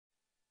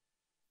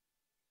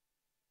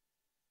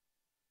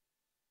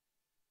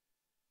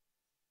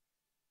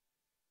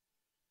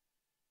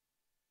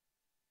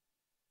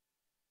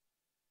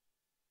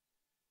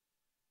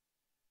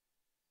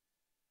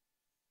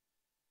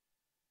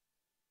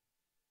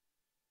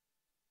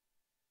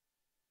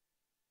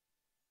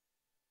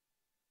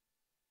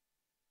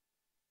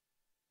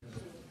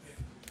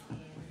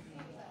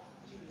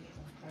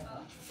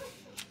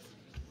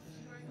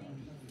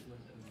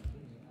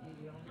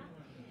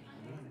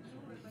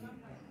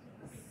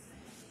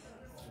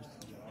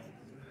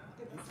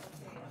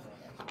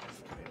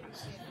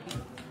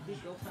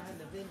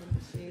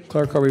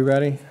Clerk, are we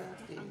ready?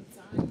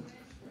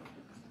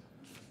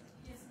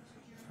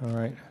 All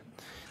right.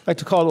 I'd like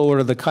to call to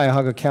order the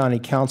Cuyahoga County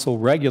Council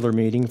regular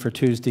meeting for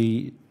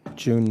Tuesday,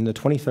 June the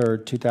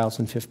 23rd,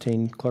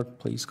 2015. Clerk,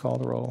 please call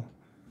the roll.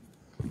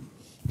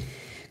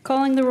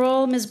 Calling the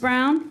roll, Ms.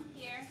 Brown?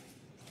 Here.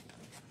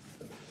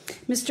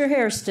 Mr.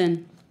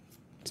 Hairston?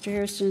 Mr.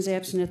 Hairston is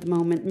absent at the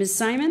moment. Ms.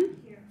 Simon?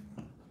 Here.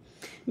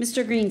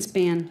 Mr.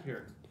 Greenspan?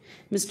 Here.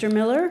 Mr.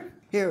 Miller?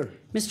 Here.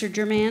 Mr.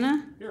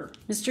 Germana? Here.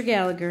 Mr.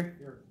 Gallagher?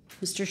 Here.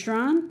 Mr.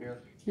 Strawn? Here.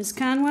 Ms.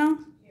 Conwell?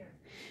 Here.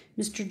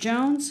 Mr.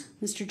 Jones?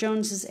 Mr.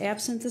 Jones is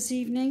absent this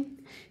evening.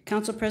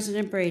 Council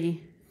President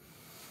Brady?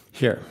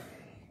 Here.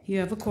 You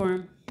have a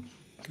quorum.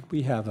 Could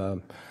we have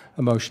a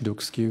motion to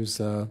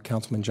excuse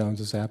Councilman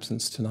Jones's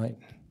absence tonight?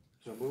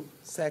 So moved.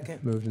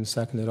 Second. Moved and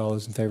seconded. All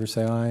those in favor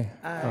say aye.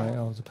 Aye.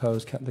 All those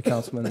opposed. The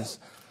councilman is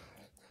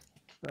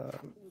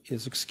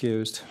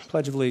excused.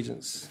 Pledge of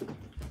Allegiance.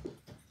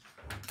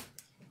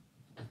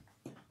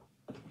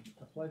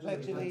 Pledge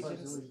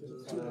allegiance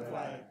to the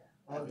flag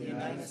of the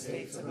United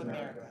States of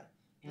America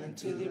and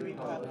to the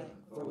republic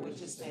for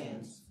which it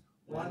stands,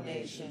 one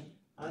nation,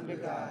 under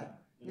God,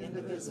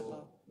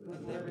 indivisible,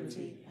 with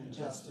liberty and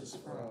justice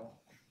for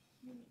all.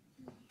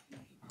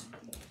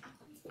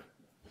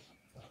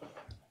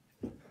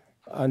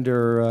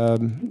 Under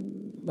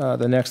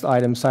the next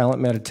item,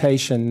 silent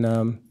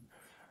meditation,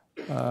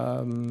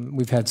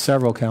 we've had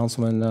several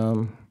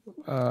councilmen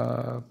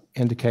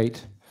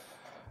indicate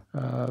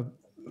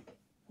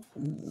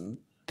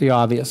the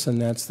obvious,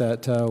 and that's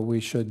that we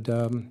should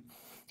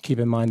keep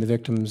in mind the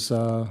victims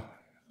of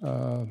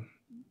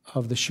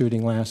the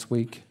shooting last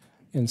week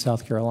in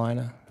South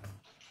Carolina.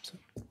 So.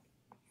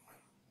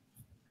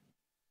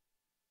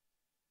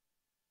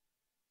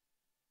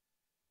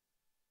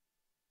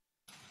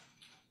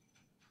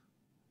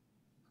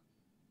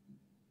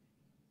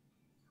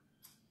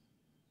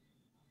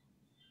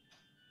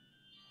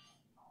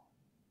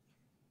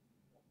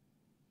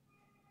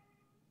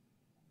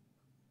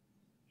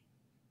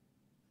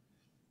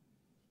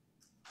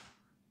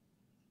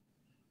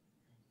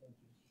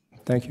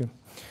 Thank you.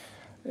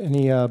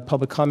 Any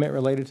public comment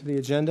related to the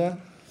agenda?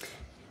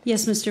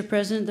 Yes, Mr.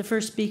 President. The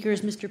first speaker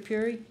is Mr.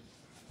 Puri.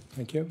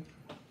 Thank you.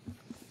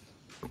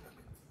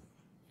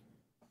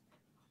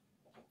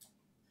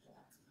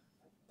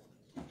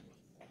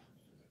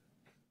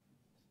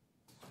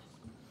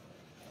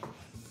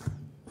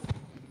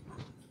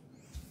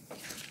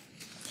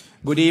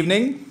 Good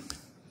evening.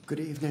 Good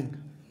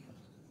evening.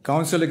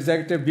 Council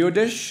Executive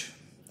Budish,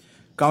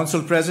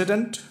 Council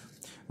President,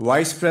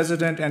 Vice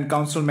President, and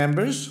Council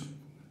members.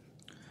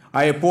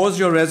 I oppose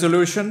your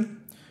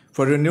resolution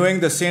for renewing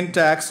the sin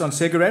tax on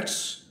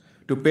cigarettes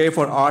to pay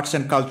for arts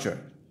and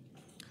culture.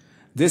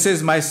 This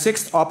is my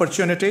 6th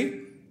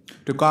opportunity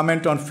to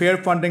comment on fair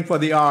funding for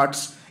the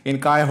arts in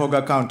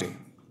Cuyahoga County.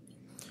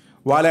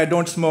 While I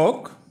don't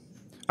smoke,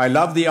 I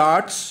love the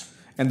arts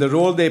and the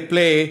role they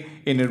play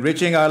in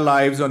enriching our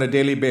lives on a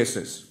daily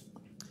basis.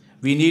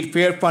 We need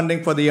fair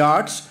funding for the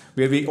arts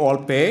where we all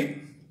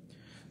pay.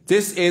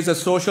 This is a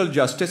social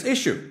justice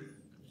issue.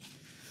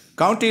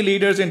 County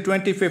leaders in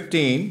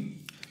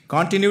 2015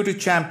 continue to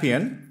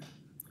champion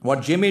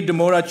what Jimmy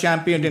DeMora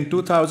championed in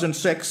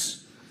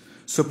 2006,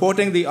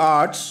 supporting the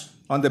arts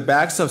on the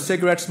backs of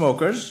cigarette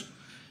smokers,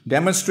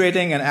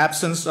 demonstrating an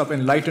absence of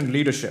enlightened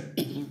leadership.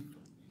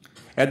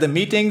 At the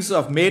meetings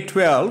of May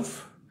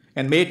 12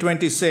 and May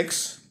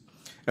 26,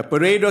 a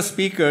parade of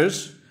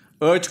speakers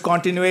urged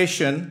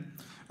continuation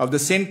of the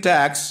sin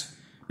tax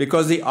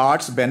because the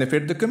arts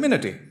benefit the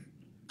community.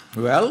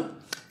 Well,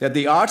 that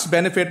the arts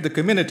benefit the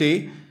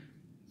community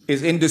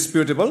is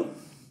indisputable.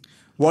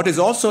 What is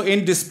also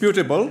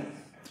indisputable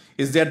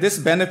is that this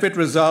benefit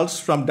results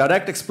from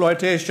direct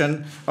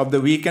exploitation of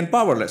the weak and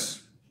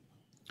powerless.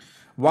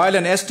 While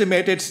an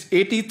estimated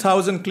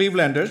 80,000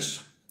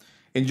 Clevelanders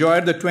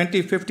enjoyed the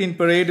 2015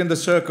 parade in the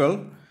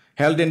Circle,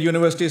 held in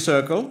University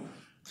Circle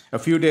a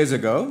few days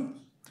ago,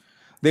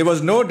 there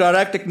was no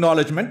direct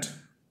acknowledgement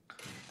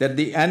that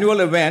the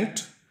annual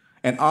event,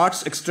 an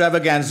arts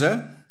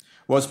extravaganza,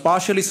 was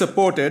partially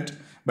supported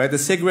by the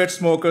cigarette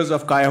smokers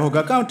of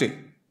Cuyahoga County.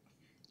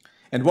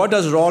 And what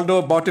does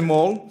Roldo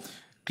Bottimol,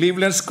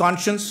 Cleveland's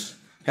conscience,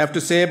 have to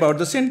say about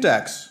the sin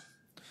tax?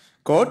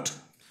 Quote,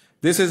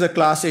 "This is a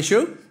class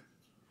issue,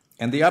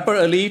 and the upper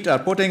elite are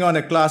putting on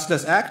a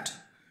classless act.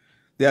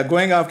 They are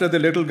going after the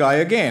little guy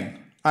again,"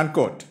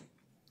 unquote.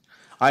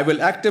 I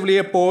will actively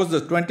oppose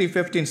the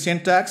 2015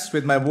 sin tax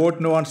with my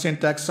vote no on sin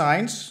tax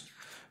signs.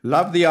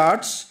 Love the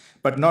arts,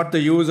 but not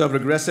the use of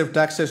regressive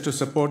taxes to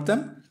support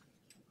them.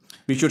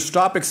 We should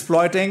stop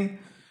exploiting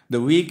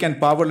the weak and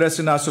powerless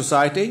in our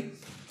society.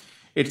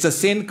 It's a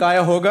sin,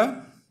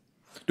 Cuyahoga,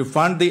 to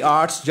fund the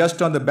arts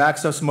just on the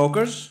backs of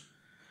smokers.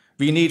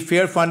 We need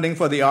fair funding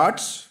for the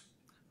arts.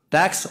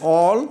 Tax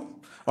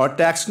all or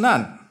tax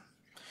none.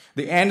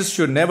 The ends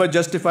should never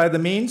justify the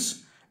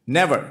means.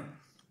 Never.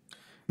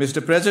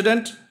 Mr.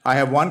 President, I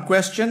have one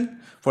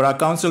question for our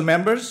council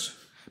members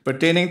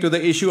pertaining to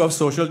the issue of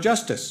social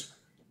justice.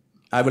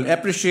 I will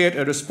appreciate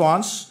a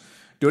response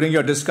during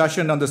your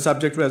discussion on the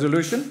subject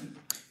resolution.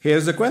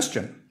 Here's the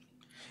question.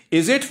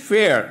 Is it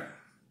fair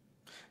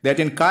that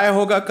in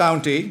Cuyahoga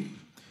County,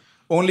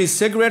 only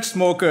cigarette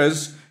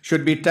smokers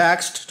should be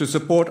taxed to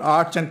support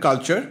arts and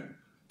culture,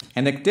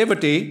 an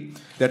activity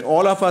that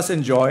all of us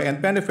enjoy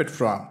and benefit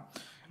from?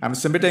 I'm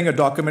submitting a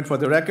document for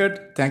the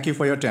record. Thank you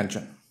for your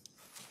attention.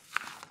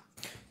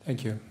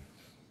 Thank you.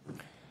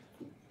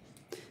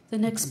 The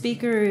next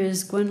speaker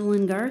is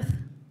Gwendolyn Garth.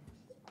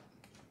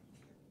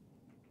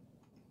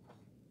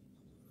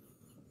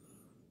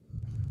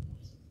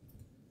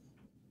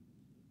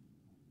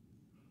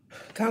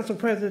 Council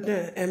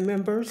President and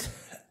members,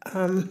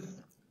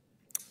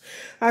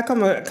 I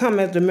come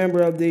as a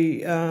member of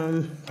the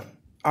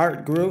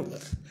art group,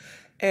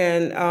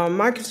 and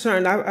my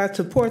concern, I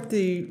support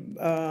the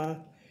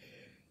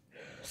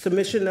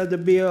submission of the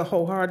bill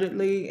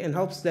wholeheartedly in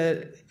hopes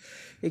that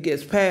it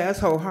gets passed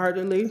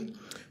wholeheartedly.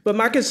 But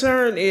my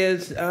concern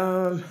is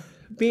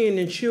being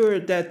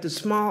ensured that the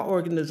small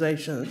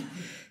organizations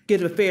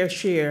get a fair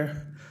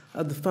share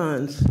of the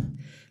funds.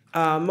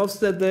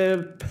 Most of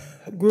the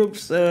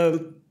groups,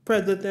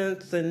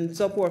 presidents and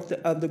so forth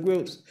of the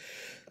groups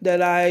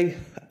that I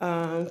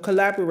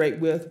collaborate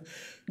with,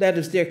 that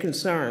is their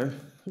concern,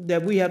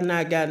 that we have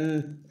not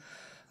gotten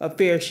a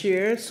fair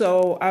share.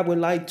 So I would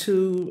like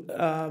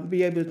to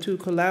be able to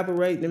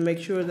collaborate and make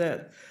sure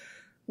that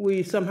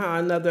we somehow or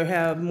another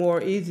have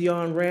more easy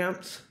on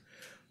ramps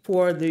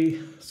for the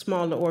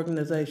smaller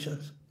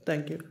organizations.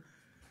 Thank you.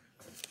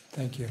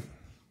 Thank you.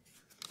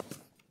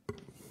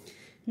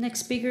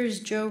 Next speaker is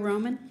Joe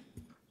Roman.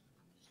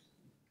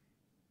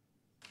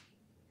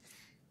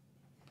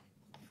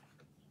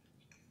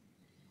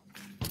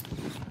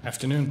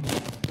 Afternoon,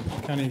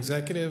 County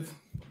Executive,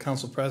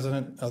 Council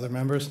President, other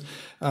members.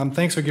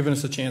 Thanks for giving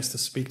us a chance to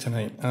speak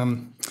tonight.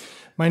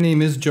 My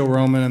name is Joe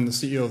Roman. I'm the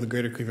CEO of the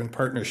Greater Cleveland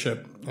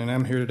Partnership, and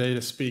I'm here today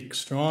to speak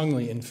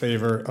strongly in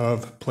favor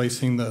of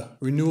placing the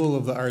renewal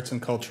of the Arts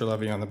and Culture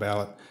Levy on the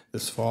ballot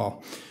this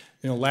fall.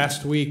 You know,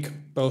 last week,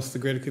 both the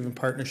Greater Cleveland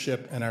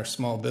Partnership and our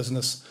small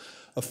business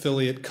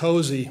affiliate,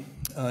 COSY,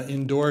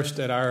 endorsed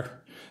at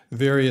our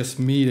various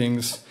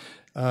meetings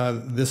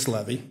this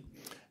levy,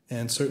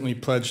 and certainly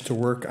pledged to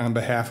work on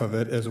behalf of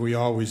it, as we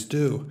always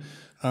do.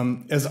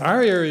 As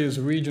our area's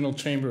regional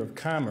chamber of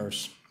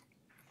commerce,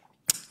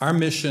 our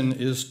mission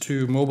is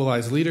to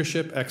mobilize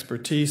leadership,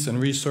 expertise,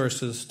 and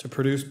resources to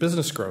produce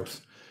business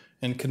growth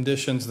and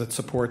conditions that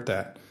support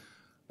that.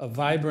 A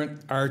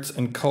vibrant arts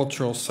and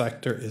cultural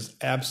sector is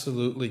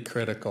absolutely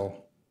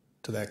critical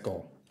to that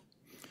goal.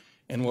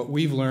 And what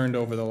we've learned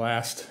over the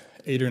last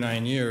 8 or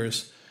 9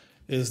 years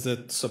is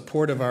that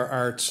support of our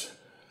arts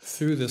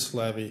through this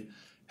levy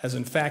has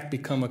in fact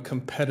become a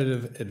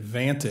competitive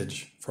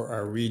advantage for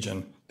our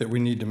region that we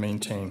need to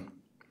maintain.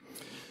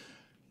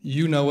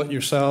 You know it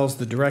yourselves,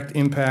 the direct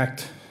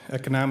impact,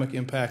 economic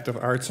impact of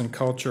arts and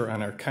culture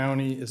on our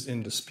county is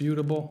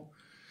indisputable.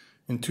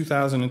 In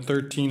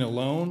 2013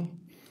 alone,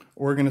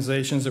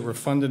 organizations that were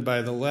funded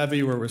by the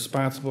levy were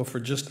responsible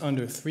for just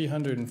under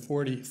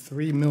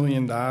 $343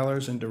 million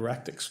in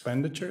direct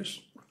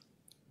expenditures,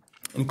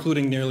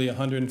 including nearly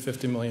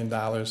 $150 million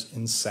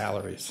in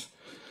salaries.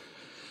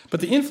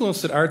 But the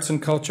influence that arts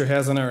and culture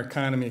has on our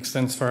economy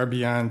extends far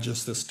beyond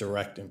just this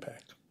direct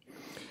impact.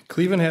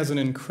 Cleveland has an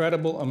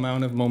incredible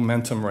amount of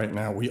momentum right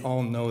now. We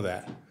all know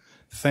that,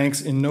 thanks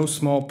in no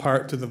small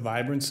part to the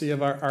vibrancy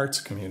of our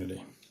arts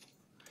community.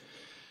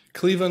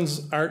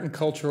 Cleveland's art and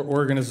cultural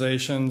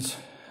organizations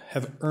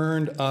have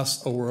earned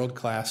us a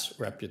world-class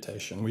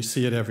reputation. We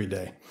see it every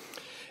day.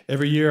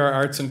 Every year, our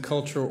arts and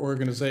cultural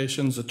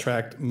organizations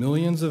attract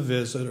millions of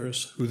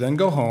visitors who then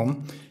go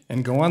home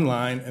and go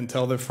online and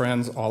tell their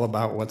friends all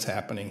about what's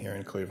happening here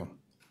in Cleveland.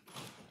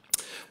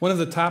 One of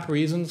the top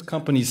reasons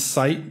companies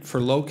cite for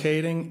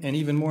locating and,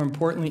 even more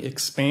importantly,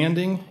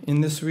 expanding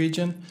in this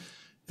region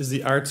is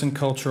the arts and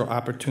cultural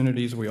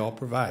opportunities we all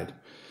provide.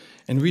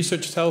 And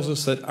research tells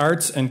us that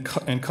arts and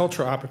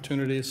cultural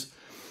opportunities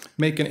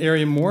make an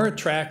area more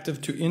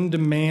attractive to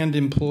in-demand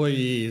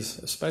employees,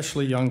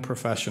 especially young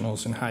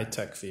professionals in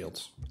high-tech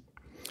fields.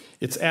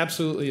 It's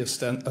absolutely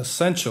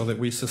essential that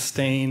we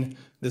sustain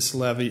this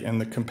levy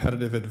and the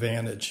competitive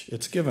advantage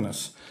it's given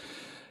us.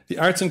 The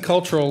Arts and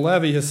Cultural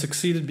Levy has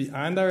succeeded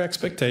beyond our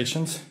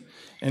expectations,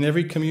 and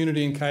every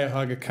community in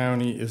Cuyahoga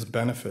County is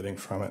benefiting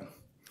from it.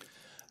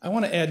 I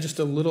want to add just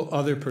a little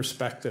other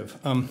perspective.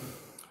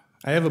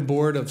 I have a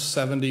board of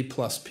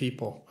 70-plus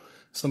people,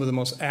 some of the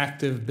most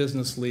active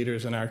business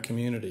leaders in our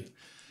community.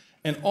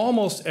 And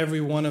almost every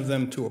one of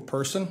them, to a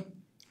person,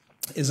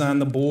 is on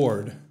the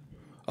board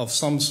of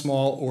some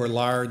small or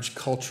large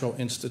cultural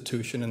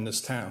institution in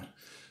this town.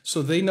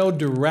 So they know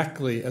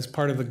directly, as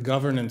part of the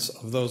governance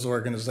of those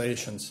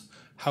organizations,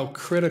 how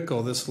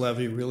critical this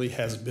levy really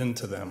has been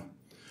to them,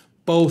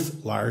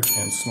 both large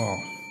and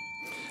small.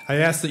 I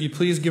ask that you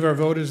please give our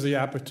voters the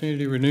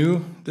opportunity to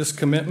renew this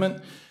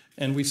commitment,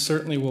 and we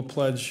certainly will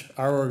pledge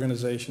our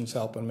organization's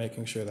help in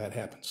making sure that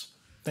happens.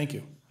 Thank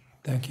you.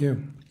 Thank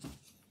you.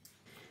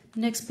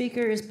 Next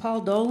speaker is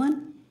Paul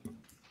Dolan.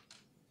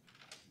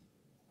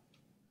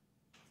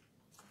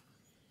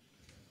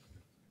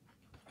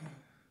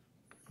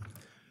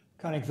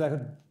 County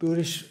Executive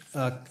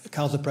Budish,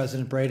 Council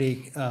President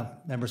Brady,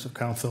 members of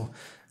council,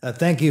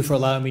 thank you for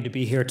allowing me to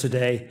be here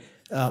today.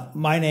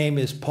 My name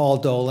is Paul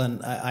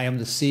Dolan. I am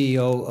the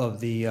CEO of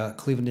the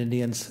Cleveland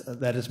Indians.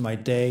 That is my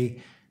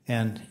day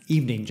and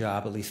evening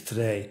job, at least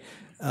today.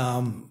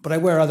 But I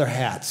wear other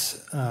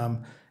hats.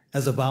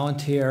 As a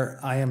volunteer,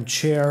 I am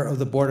chair of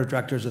the board of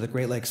directors of the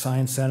Great Lakes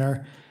Science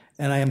Center,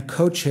 and I am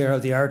co-chair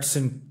of the Arts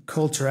and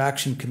Culture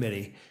Action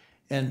Committee.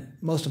 And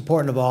most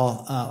important of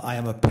all, I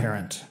am a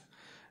parent.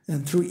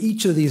 And through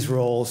each of these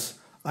roles,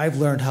 I've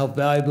learned how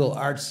valuable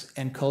arts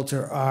and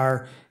culture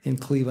are in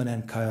Cleveland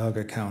and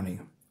Cuyahoga County.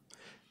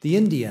 The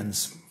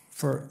Indians,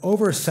 for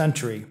over a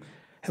century,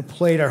 have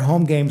played our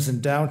home games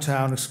in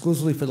downtown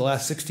exclusively for the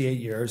last 68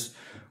 years.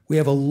 We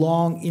have a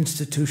long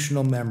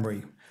institutional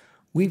memory.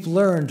 We've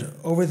learned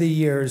over the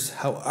years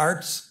how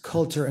arts,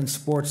 culture, and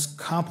sports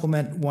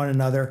complement one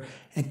another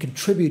and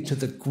contribute to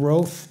the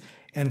growth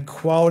and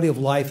quality of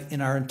life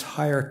in our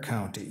entire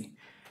county.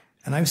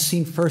 And I've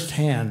seen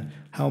firsthand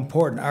how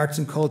important arts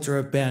and culture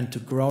have been to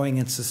growing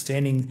and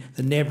sustaining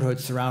the neighborhood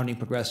surrounding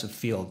Progressive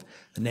Field,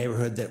 the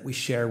neighborhood that we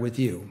share with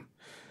you.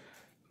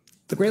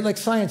 The Great Lakes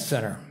Science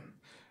Center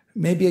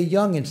may be a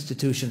young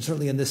institution,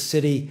 certainly in this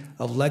city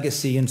of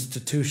legacy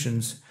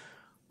institutions,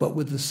 but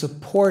with the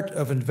support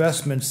of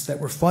investments that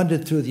were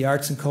funded through the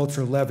Arts and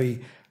Culture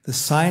Levy, the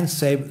Science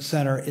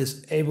Center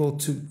is able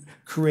to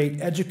create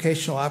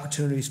educational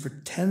opportunities for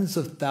tens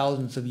of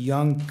thousands of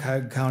young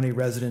Cuyahoga County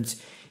residents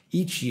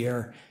each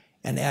year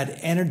and add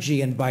energy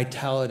and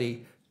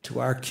vitality to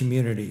our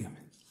community.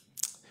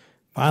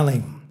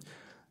 Finally,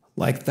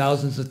 like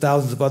thousands and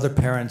thousands of other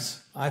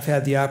parents, I've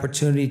had the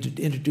opportunity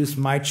to introduce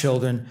my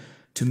children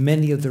to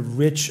many of the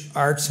rich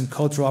arts and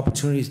cultural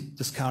opportunities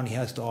this county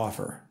has to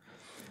offer.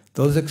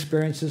 Those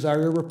experiences are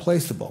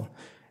irreplaceable,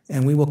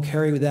 and we will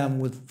carry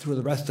them through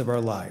the rest of our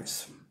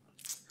lives.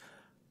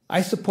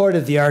 I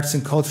supported the Arts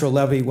and Cultural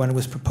Levy when it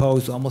was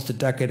proposed almost a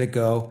decade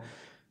ago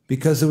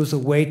because it was a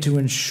way to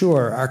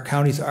ensure our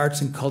county's arts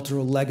and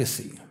cultural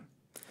legacy.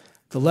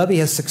 The levy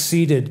has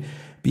succeeded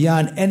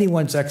beyond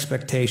anyone's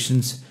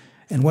expectations,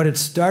 and what had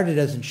started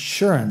as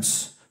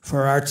insurance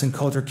for our arts and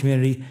culture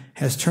community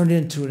has turned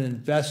into an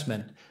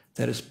investment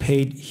that has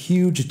paid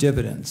huge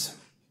dividends.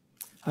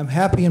 I'm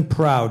happy and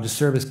proud to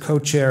serve as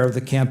co-chair of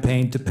the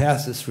campaign to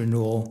pass this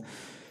renewal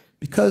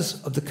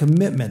because of the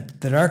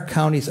commitment that our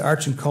county's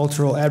arts and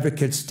cultural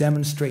advocates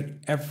demonstrate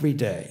every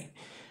day.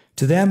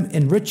 To them,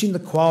 enriching the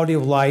quality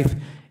of life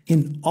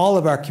in all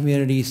of our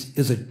communities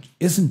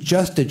isn't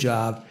just a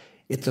job,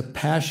 it's a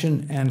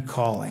passion and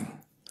calling.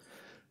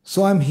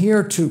 So I'm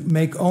here to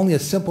make only a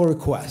simple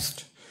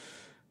request,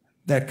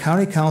 that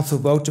County Council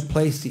vote to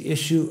place the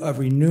issue of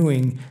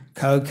renewing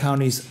Cuyahoga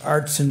County's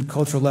Arts and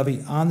Cultural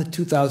Levy on the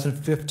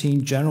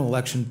 2015 general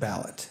election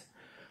ballot.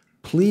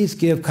 Please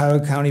give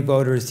Cuyahoga County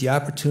voters the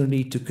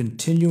opportunity to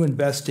continue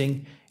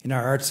investing in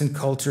our arts and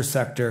culture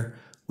sector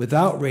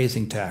without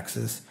raising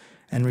taxes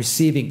and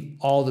receiving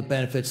all the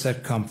benefits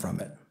that come from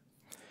it.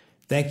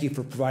 Thank you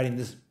for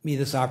providing me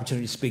this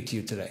opportunity to speak to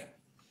you today.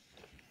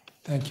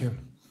 Thank you.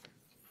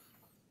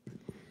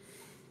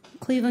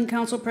 Cleveland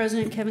Council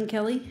President Kevin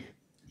Kelly.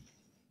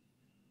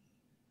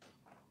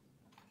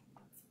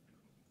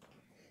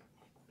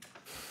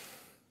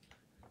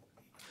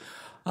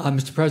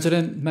 Mr.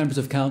 President, members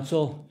of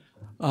council,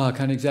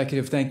 County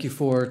Executive, thank you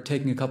for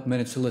taking a couple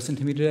minutes to listen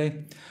to me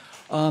today.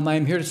 I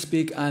am here to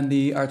speak on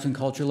the Arts and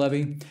Culture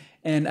Levy,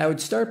 and I would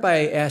start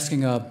by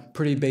asking a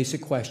pretty basic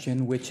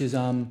question, which is,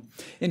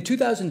 in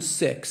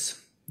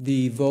 2006,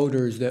 the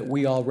voters that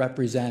we all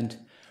represent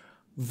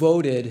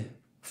voted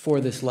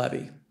for this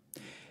levy.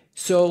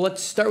 So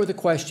let's start with the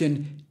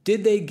question,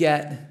 did they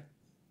get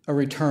a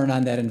return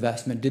on that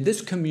investment? Did this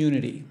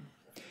community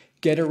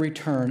get a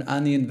return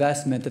on the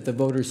investment that the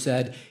voters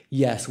said,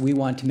 yes, we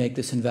want to make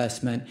this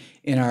investment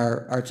in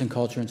our arts and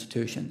culture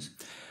institutions?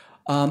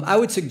 I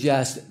would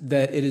suggest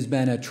that it has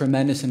been a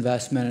tremendous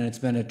investment and it's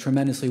been a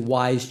tremendously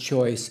wise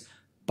choice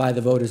by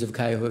the voters of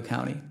Cuyahoga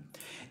County.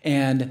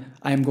 And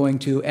I'm going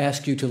to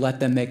ask you to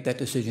let them make that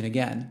decision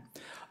again.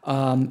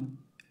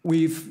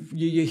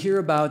 You hear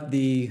about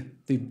the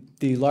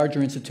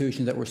larger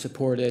institutions that were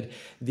supported,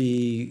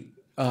 the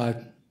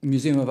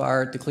Museum of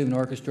Art, the Cleveland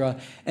Orchestra,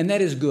 and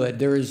that is good.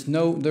 There is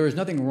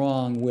nothing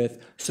wrong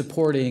with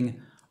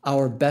supporting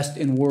our best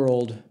in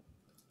world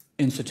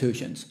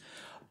institutions.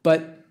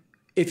 But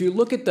if you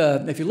look at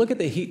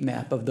the heat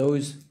map of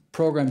those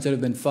programs that have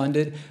been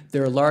funded,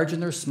 they're large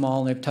and they're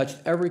small, and they've touched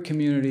every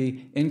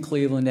community in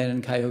Cleveland and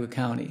in Cuyahoga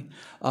County.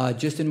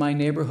 Just in my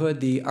neighborhood,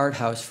 the Art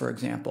House, for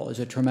example, is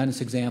a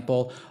tremendous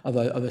example of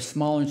a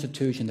small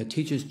institution that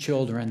teaches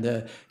children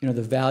the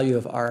value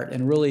of art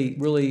and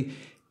really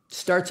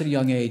starts at a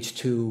young age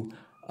to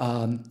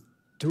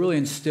really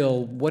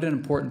instill what an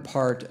important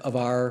part of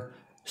our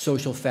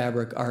social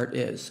fabric art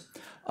is.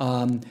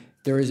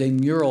 There is a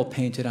mural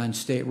painted on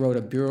State Road,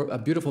 a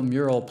beautiful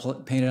mural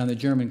painted on the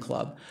German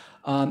Club.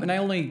 And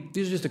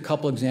these are just a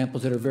couple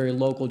examples that are very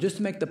local, just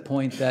to make the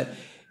point that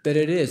that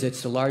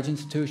it's the large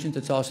institutions,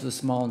 it's also the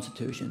small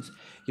institutions.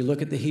 You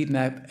look at the heat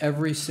map,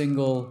 every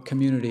single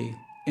community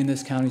in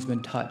this county has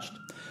been touched.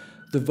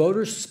 The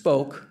voters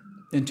spoke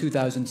in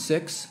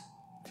 2006.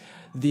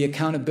 The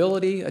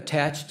accountability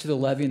attached to the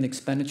levy and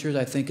expenditures,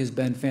 I think, has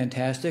been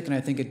fantastic, and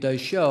I think it does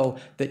show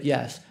that,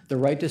 yes, the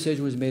right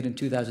decision was made in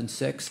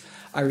 2006.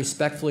 I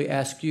respectfully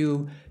ask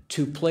you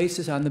to place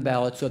this on the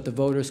ballot so that the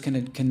voters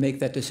can make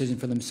that decision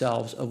for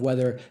themselves of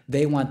whether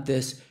they want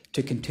this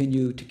to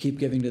continue to keep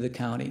giving to the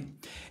county.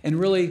 And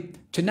really,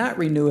 to not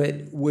renew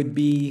it would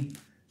be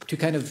to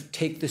kind of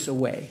take this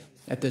away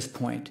at this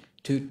point,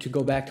 to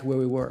go back to where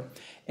we were.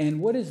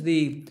 And what is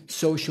the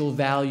social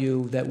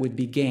value that would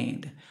be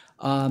gained?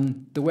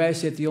 The way I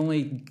see it, the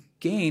only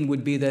gain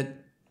would be that,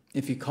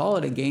 if you call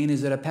it a gain,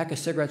 is that a pack of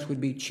cigarettes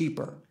would be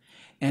cheaper.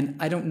 And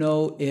I don't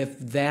know if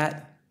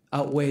that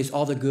outweighs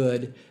all the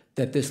good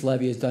that this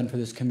levy has done for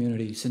this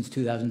community since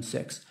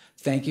 2006.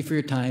 Thank you for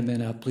your time,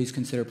 and please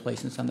consider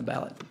placing this on the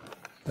ballot.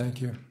 Thank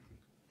you.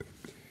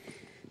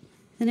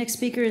 The next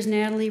speaker is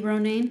Natalie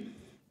Ronayne.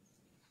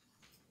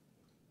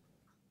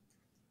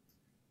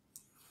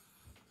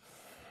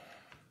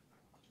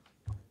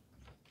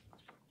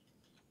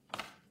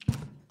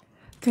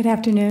 Good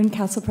afternoon,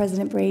 Council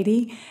President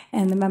Brady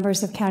and the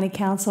members of County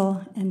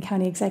Council and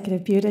County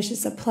Executive Budish.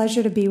 It's a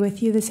pleasure to be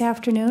with you this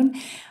afternoon.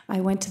 I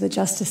went to the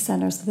Justice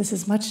Center, so this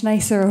is much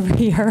nicer over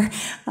here.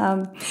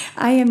 I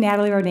am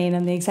Natalie Ronayne.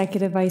 I'm the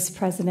Executive Vice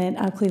President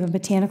of Cleveland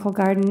Botanical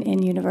Garden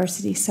in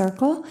University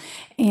Circle,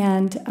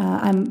 and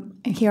I'm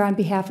here on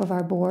behalf of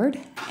our board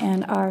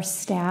and our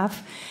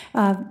staff,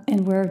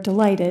 and we're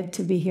delighted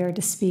to be here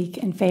to speak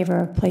in favor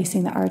of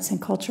placing the Arts and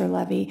Culture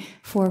Levy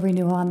for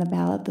renewal on the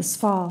ballot this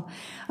fall.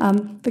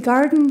 The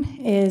garden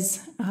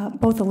is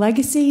both a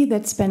legacy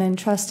that's been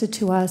entrusted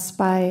to us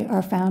by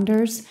our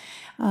founders,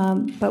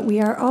 but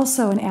we are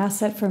also an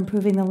asset for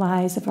improving the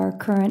lives of our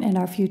current and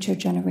our future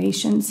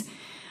generations.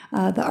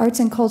 The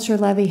Arts and Culture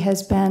Levy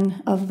has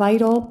been a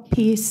vital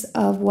piece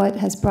of what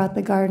has brought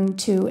the garden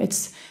to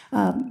its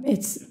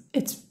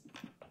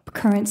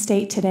current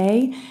state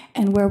today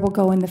and where we'll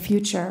go in the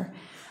future.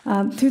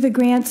 Through the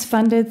grants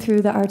funded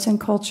through the Arts and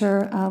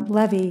Culture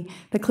Levy,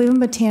 the Cleveland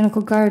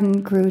Botanical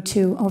Garden grew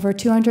to over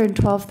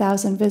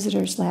 212,000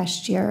 visitors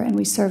last year, and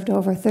we served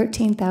over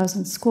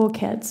 13,000 school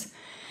kids.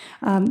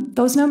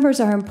 Those numbers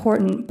are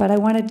important, but I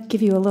want to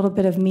give you a little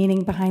bit of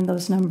meaning behind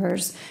those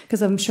numbers,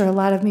 because I'm sure a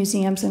lot of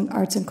museums and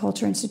arts and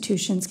culture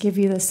institutions give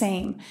you the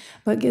same.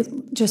 But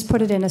just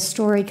put it in a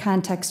story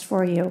context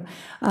for you.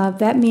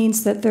 That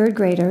means that third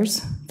graders,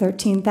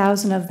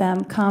 13,000 of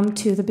them, come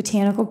to the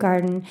Botanical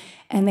Garden,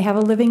 and they have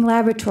a living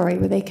laboratory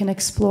where they can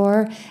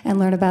explore and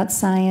learn about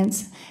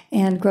science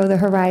and grow their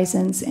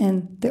horizons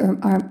in the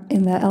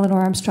Eleanor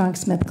Armstrong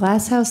Smith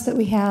Glasshouse that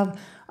we have,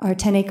 our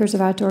 10 acres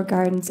of outdoor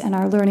gardens, and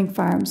our learning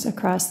farms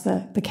across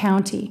the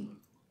county.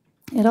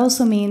 It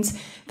also means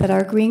that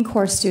our Green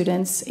Corps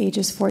students,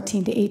 ages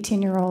 14 to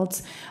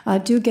 18-year-olds,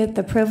 do get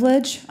the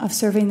privilege of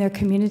serving their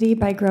community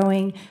by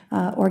growing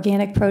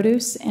organic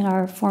produce in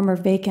our former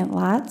vacant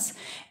lots,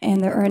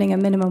 and they're earning a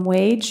minimum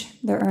wage,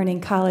 they're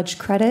earning college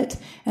credit,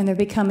 and they're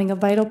becoming a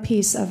vital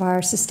piece of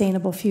our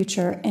sustainable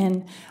future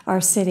in our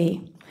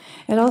city.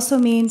 It also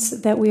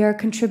means that we are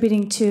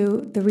contributing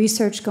to the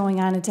research going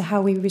on into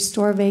how we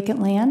restore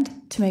vacant land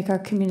to make our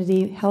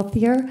community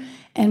healthier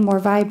and more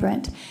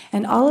vibrant.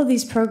 And all of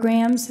these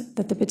programs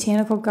that the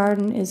Botanical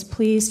Garden is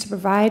pleased to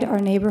provide our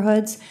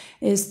neighborhoods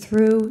is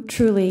through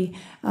truly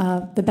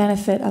the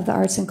benefit of the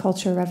arts and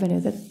culture revenue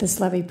that this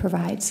levy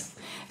provides.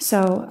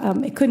 So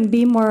it couldn't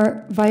be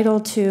more vital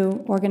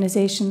to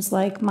organizations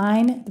like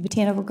mine, the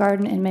Botanical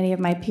Garden, and many of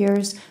my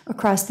peers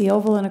across the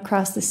Oval and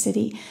across the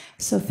city.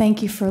 So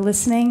thank you for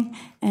listening,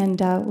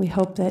 and we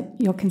hope that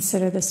you'll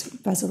consider this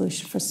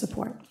resolution for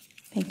support.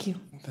 Thank you.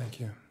 Thank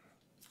you.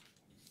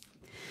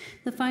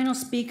 The final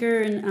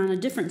speaker on a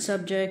different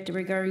subject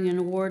regarding an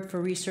award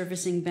for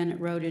resurfacing Bennett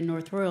Road in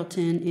North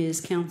Royalton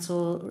is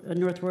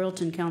North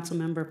Royalton Council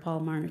Member Paul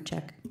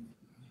Marnichek.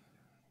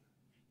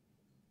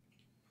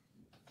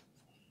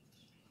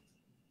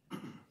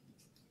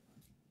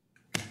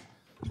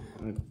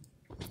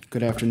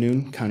 Good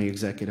afternoon, County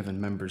Executive and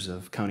members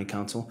of County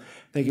Council.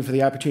 Thank you for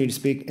the opportunity to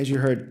speak. As you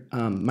heard,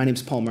 my name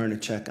is Paul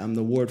Marnichek. I'm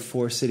the Ward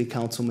 4 City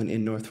Councilman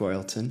in North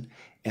Royalton,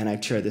 and I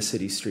chair the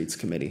City Streets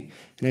Committee.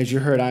 And as you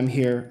heard, I'm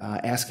here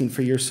asking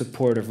for your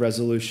support of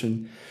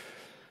Resolution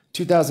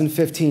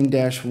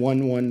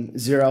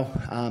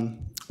 2015-110.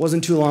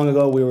 Wasn't too long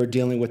ago we were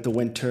dealing with the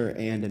winter,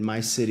 and in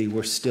my city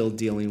we're still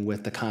dealing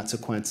with the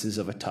consequences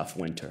of a tough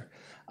winter.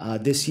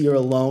 This year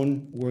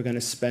alone, we're going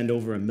to spend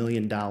over $1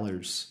 million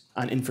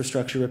on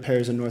infrastructure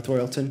repairs in North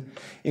Royalton,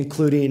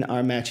 including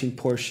our matching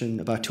portion,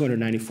 about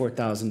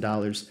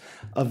 $294,000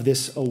 of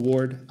this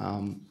award.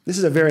 This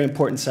is a very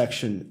important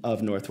section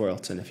of North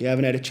Royalton. If you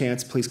haven't had a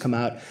chance, please come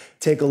out,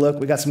 take a look.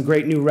 We got some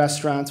great new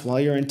restaurants while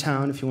you're in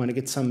town. If you want to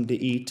get something to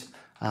eat,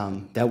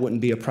 that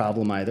wouldn't be a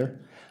problem either.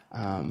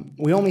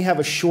 We only have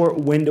a short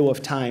window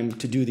of time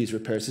to do these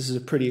repairs. This is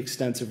a pretty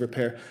extensive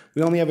repair.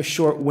 We only have a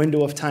short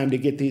window of time to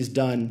get these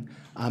done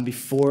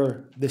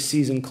before the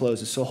season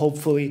closes. So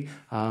hopefully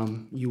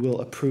you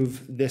will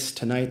approve this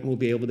tonight and we'll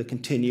be able to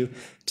continue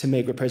to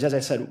make repairs. As I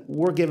said,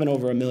 we're giving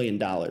over $1 million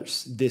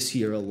this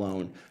year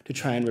alone to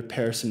try and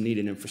repair some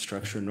needed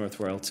infrastructure in North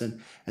Royalton,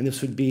 and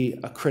this would be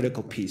a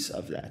critical piece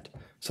of that.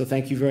 So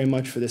thank you very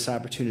much for this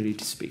opportunity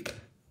to speak.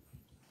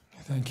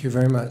 Thank you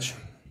very much.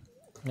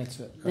 That's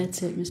it.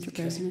 That's it, Mr.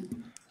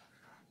 President.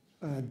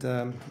 And,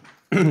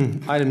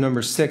 item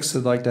number 6,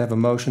 I'd like to have a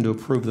motion to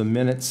approve the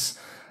minutes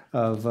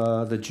of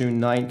the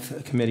June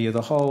 9th Committee of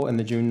the Whole and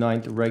the June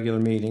 9th regular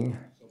meeting.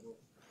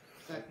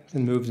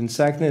 Been moved and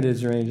seconded.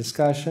 Is there any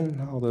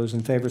discussion? All those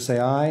in favor say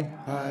aye.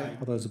 Aye.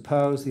 All those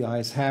opposed, the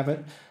ayes have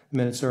it. The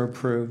minutes are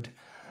approved.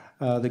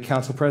 The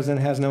Council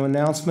President has no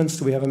announcements.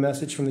 Do we have a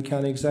message from the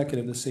County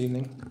Executive this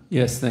evening?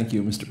 Yes, thank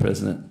you, Mr.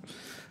 President.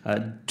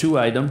 2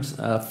 items.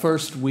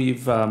 First,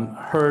 we've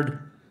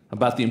heard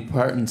about the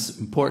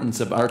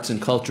importance of arts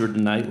and culture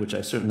tonight, which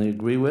I certainly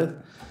agree with.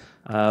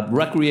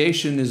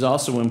 Recreation is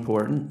also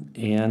important,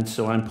 and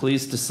so I'm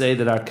pleased to say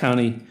that our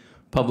County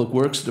Public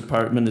Works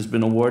Department has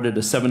been awarded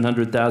a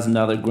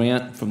 $700,000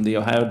 grant from the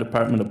Ohio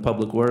Department of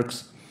Public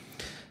Works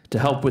to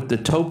help with the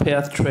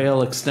Towpath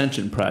Trail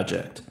Extension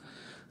Project.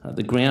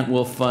 The grant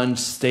will fund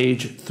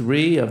Stage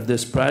 3 of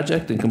this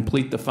project and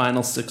complete the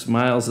final 6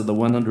 miles of the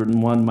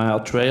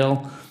 101-mile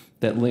trail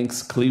that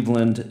links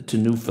Cleveland to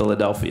New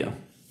Philadelphia.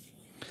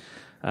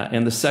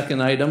 And the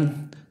second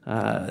item,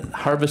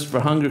 Harvest for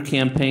Hunger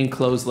campaign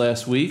closed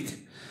last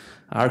week.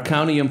 Our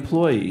county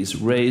employees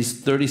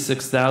raised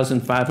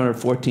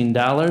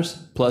 $36,514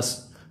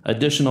 plus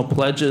additional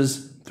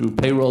pledges through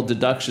payroll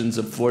deductions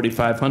of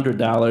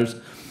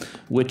 $4,500,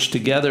 which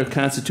together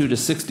constitute a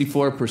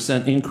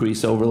 64%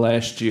 increase over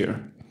last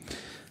year.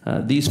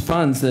 These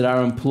funds that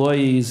our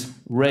employees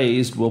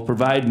raised will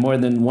provide more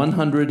than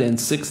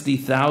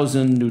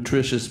 160,000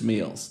 nutritious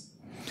meals.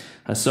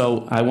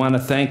 So I want to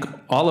thank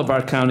all of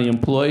our county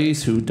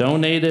employees who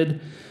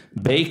donated,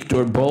 baked,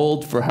 or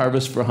bowled for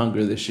Harvest for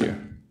Hunger this year.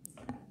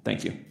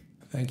 Thank you.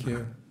 Thank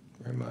you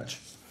very much.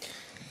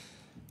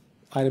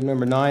 Item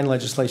number 9,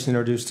 legislation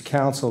introduced to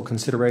council,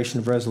 consideration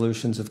of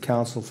resolutions of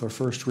council for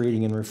first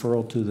reading and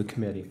referral to the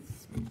committee.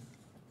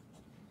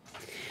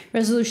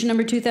 Resolution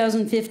number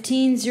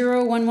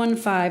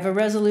 2015-0115, a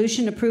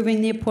resolution approving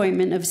the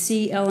appointment of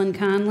C. Ellen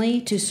Conley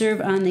to serve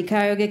on the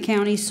Cuyahoga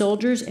County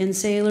Soldiers and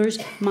Sailors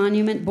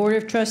Monument Board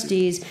of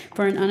Trustees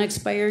for an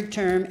unexpired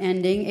term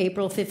ending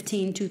April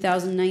 15,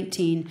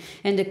 2019,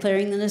 and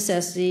declaring the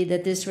necessity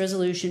that this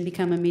resolution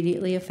become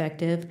immediately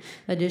effective.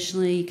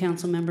 Additionally,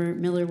 Councilmember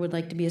Miller would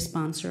like to be a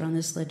sponsor on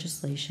this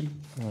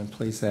legislation. And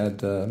please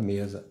add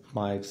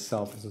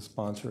myself as a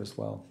sponsor as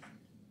well.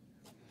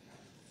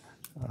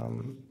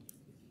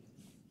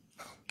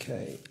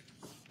 Okay.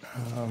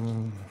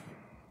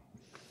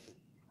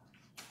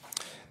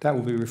 That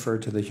will be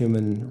referred to the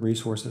Human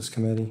Resources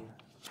Committee.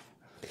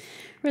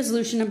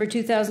 Resolution number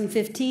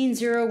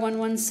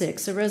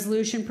 2015-0116, a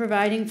resolution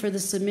providing for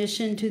the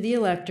submission to the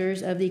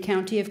electors of the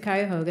County of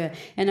Cuyahoga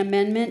an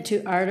amendment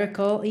to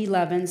Article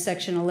 11,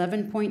 Section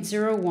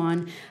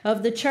 11.01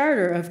 of the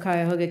Charter of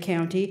Cuyahoga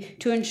County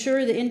to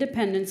ensure the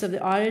independence of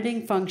the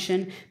auditing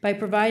function by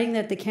providing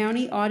that the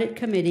County Audit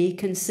Committee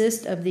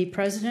consist of the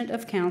President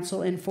of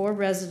Council and 4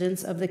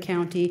 residents of the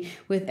county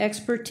with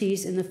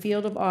expertise in the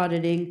field of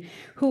auditing,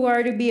 who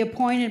are to be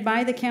appointed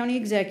by the County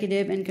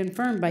Executive and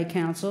confirmed by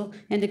Council,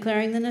 and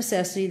declaring the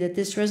necessity that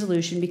this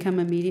resolution become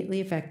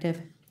immediately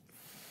effective.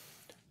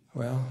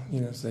 Well,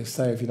 as they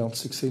say, if you don't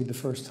succeed the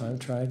first time,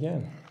 try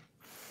again.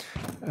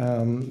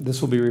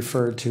 This will be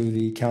referred to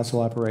the Council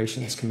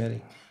Operations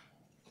Committee.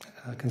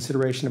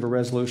 Consideration of a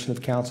resolution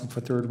of council for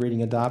third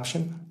reading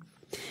adoption.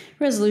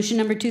 Resolution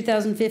number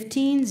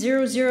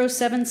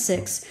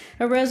 2015-0076,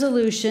 a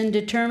resolution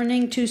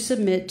determining to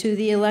submit to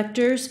the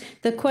electors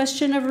the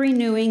question of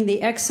renewing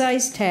the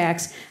excise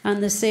tax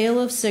on the sale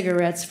of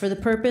cigarettes for the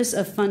purpose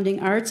of funding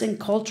arts and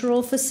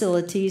cultural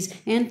facilities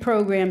and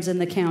programs in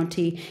the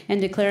county, and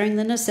declaring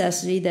the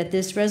necessity that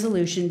this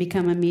resolution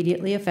become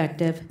immediately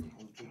effective.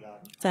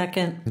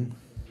 Second.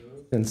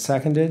 Been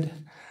seconded.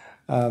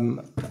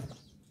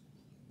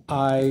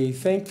 I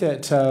think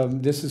that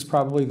this is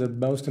probably the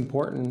most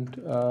important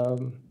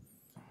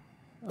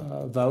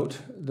vote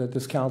that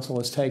this council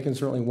has taken,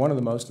 certainly one of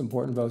the most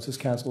important votes this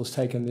council has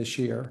taken this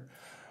year.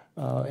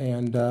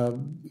 And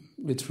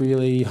it's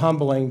really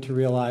humbling to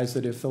realize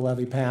that if the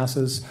levy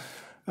passes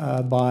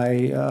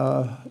by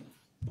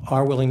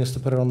our willingness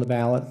to put it on the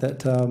ballot,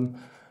 that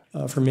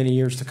for many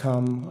years to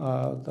come,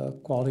 the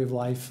quality of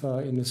life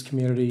in this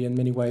community in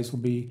many ways will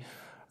be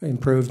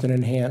improved and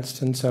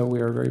enhanced. And so we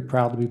are very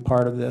proud to be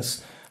part of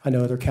this. I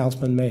know other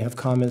councilmen may have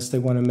comments they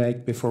want to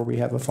make before we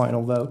have a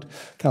final vote.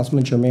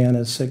 Councilman Germain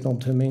has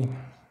signaled to me.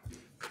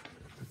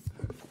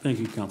 Thank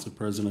you, Council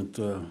President.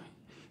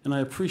 And I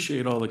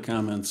appreciate all the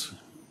comments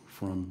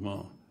from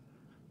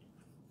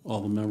all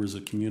the members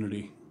of the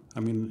community. I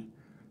mean,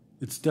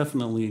 it's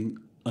definitely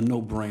a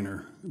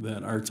no-brainer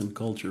that arts and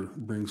culture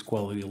brings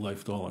quality of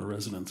life to all our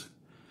residents.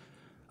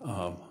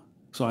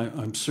 So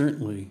I'm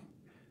certainly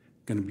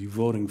going to be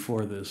voting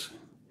for this,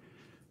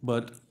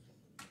 but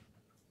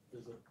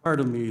there's a part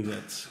of me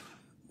that's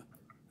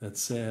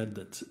sad,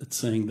 that's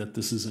saying that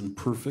this isn't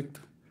perfect,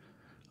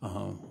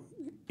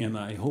 and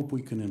I hope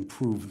we can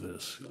improve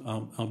this.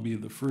 I'll be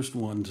the first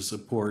one to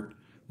support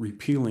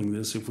repealing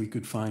this if we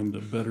could find a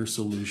better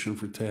solution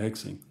for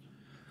taxing.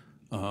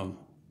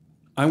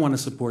 I want to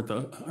support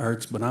the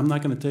arts, but I'm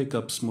not going to take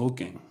up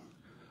smoking.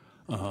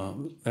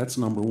 That's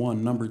number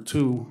one. Number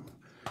two,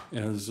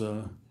 as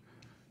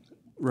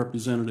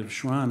Representative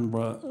Schwan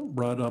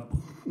brought up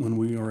when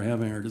we were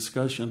having our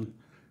discussion,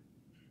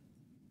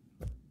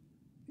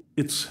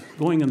 it's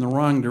going in the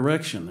wrong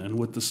direction. And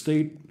with the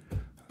state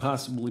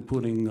possibly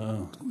putting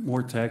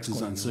more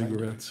taxes on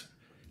cigarettes,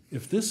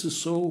 if this is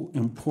so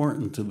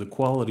important to the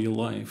quality of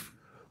life,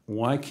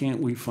 why can't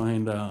we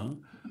find a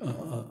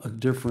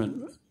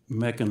different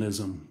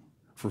mechanism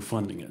for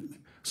funding it?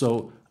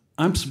 So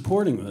I'm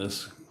supporting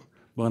this,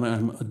 but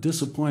I'm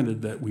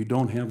disappointed that we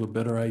don't have a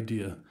better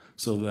idea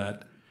so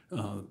that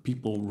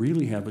people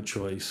really have a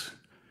choice.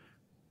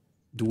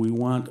 Do we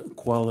want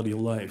quality of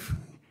life?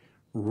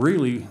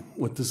 Really,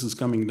 what this is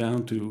coming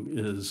down to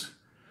is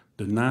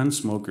the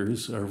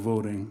non-smokers are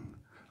voting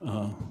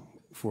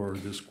for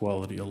this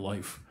quality of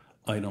life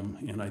item,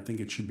 and I think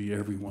it should be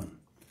everyone.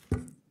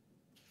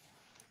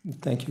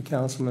 Thank you,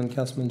 Councilman.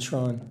 Councilman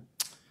Schwan.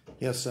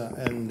 Yes,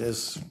 and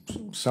as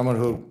someone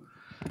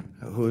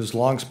who has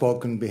long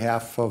spoken on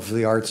behalf of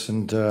the arts,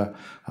 and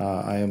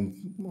I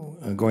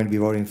am going to be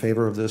voting in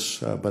favor of this,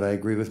 but I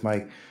agree with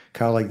my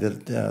colleague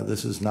that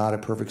this is not a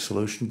perfect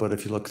solution. But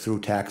if you look through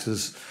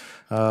taxes,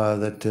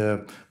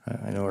 that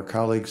I know our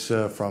colleagues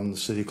from the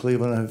city of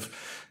Cleveland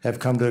have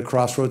come to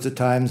crossroads at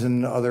times,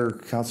 and other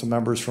council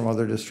members from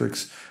other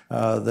districts,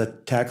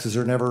 that taxes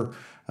are never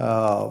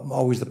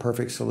always the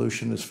perfect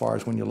solution. As far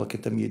as when you look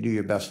at them, you do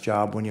your best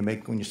job when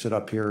you sit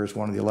up here as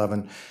one of the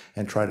 11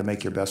 and try to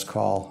make your best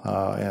call.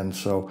 And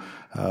so,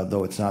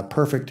 though it's not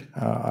perfect,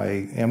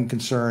 I am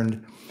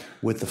concerned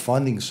with the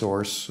funding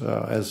source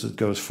as it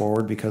goes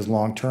forward, because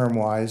long-term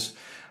wise,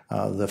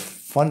 the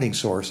funding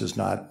source is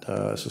not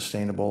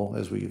sustainable,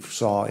 as we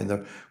saw in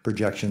the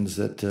projections,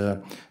 that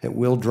it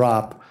will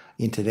drop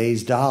in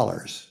today's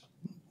dollars,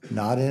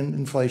 not in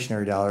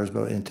inflationary dollars,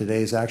 but in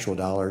today's actual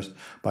dollars,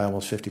 by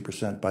almost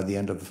 50% by the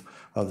end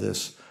of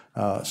this.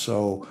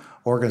 So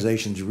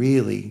organizations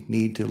really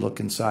need to look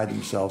inside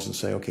themselves and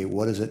say, okay,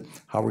 what is it?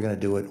 How are we going to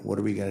do it? What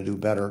are we going to do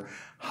better?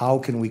 How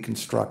can we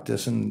construct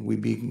this? And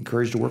we'd be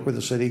encouraged to work with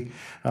the city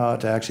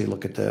to actually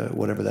look at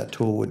whatever that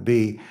tool would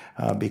be,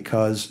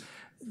 because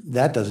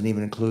that doesn't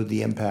even include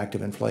the impact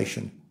of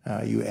inflation.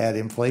 You add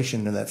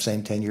inflation to that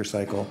same 10-year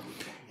cycle,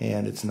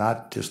 and it's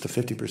not just a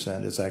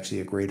 50%, it's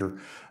actually a greater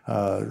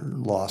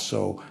loss.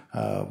 So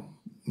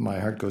my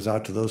heart goes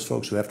out to those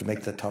folks who have to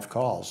make the tough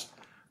calls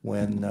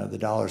when the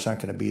dollars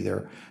aren't going to be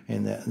there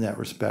in that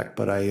respect.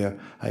 But I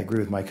agree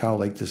with my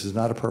colleague, this is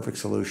not a perfect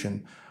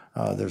solution.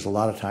 There's a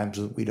lot of times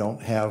that we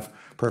don't have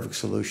perfect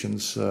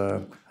solutions,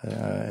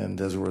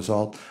 and as a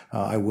result,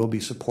 I will be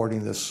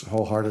supporting this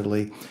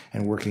wholeheartedly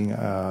and working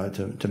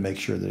to make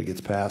sure that it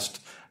gets passed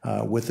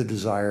with the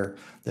desire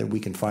that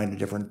we can find a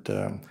different,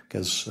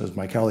 because as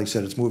my colleague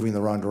said, it's moving in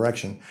the wrong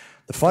direction.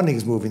 The funding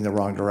is moving in the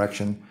wrong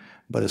direction,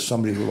 but as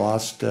somebody who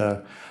lost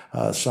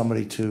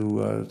somebody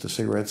to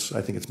cigarettes,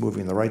 I think it's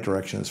moving in the right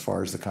direction as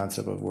far as the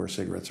concept of where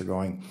cigarettes are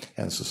going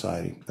in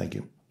society. Thank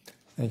you.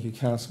 Thank you,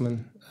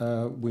 Councilman.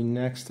 We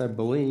next, I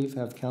believe,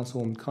 have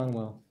Councilwoman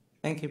Conwell.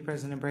 Thank you,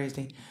 President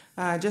Brady.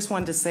 I just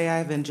wanted to say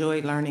I've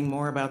enjoyed learning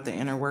more about the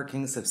inner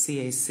workings of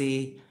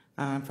CAC.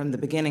 From the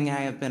beginning,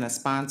 I have been a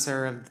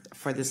sponsor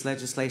for this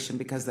legislation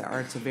because the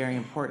arts are very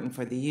important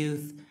for the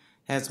youth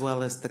as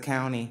well as the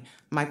county.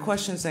 My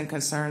questions and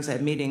concerns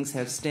at meetings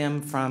have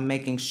stemmed from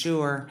making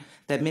sure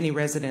that many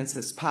residents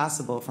as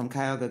possible from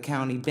Cuyahoga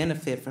County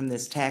benefit from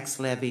this tax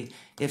levy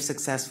if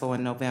successful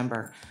in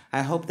November.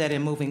 I hope that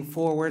in moving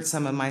forward,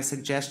 some of my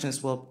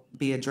suggestions will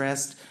be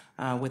addressed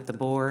with the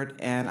board,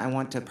 and I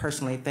want to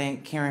personally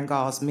thank Karen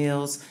Galls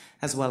Mills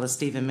as well as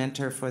Stephen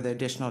Mentor for the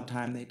additional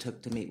time they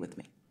took to meet with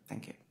me.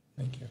 Thank you.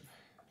 Thank you.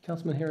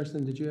 Councilman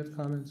Harrison, did you have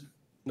comments?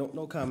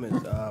 No comment,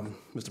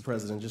 Mr.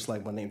 President. Just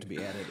like my name to be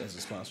added as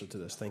a sponsor to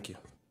this. Thank you.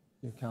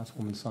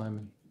 Councilwoman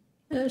Simon.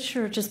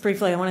 Sure. Just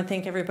briefly, I want to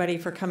thank everybody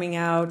for coming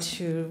out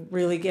to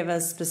really give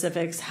us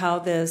specifics how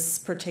this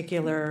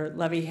particular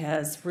levy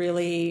has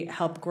really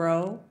helped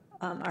grow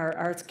our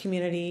arts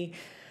community.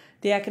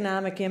 The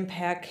economic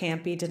impact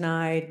can't be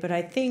denied, but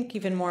I think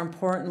even more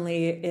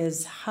importantly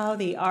is how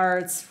the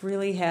arts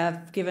really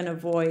have given a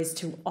voice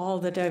to all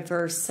the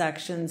diverse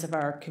sections of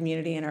our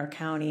community and our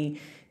county.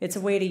 It's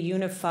a way to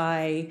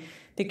unify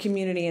the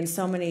community in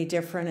so many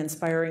different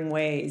inspiring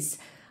ways.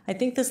 I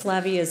think this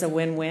levy is a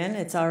win-win.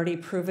 It's already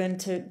proven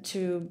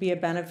to be a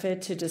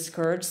benefit to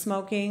discourage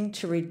smoking,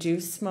 to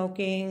reduce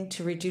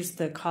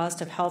the cost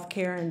of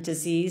healthcare and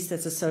disease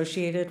that's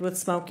associated with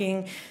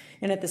smoking.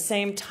 and at the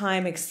same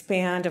time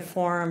expand a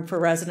forum for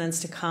residents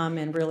to come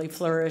and really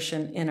flourish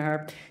in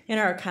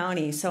our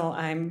county. So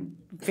I'm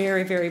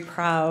very, very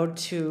proud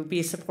to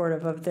be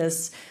supportive of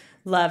this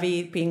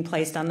levy being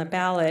placed on the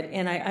ballot.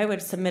 And I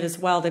would submit as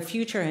well, the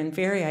future and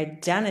very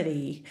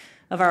identity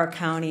of our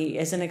county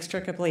is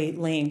inextricably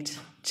linked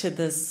to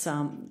this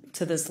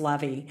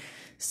levy.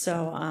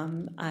 So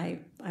I'm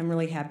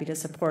really happy to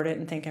support it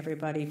and thank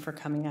everybody for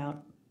coming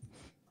out.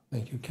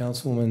 Thank you,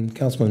 Councilman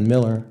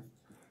Miller.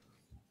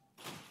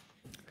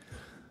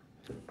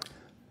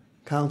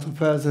 Council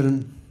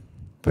President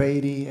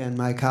Brady and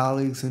my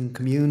colleagues and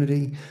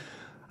community,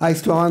 I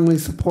strongly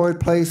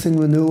support placing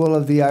renewal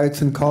of the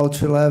Arts and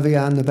Culture Levy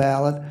on the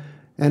ballot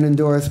and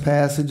endorse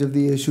passage of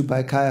the issue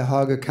by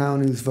Cuyahoga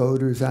County's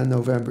voters on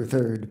November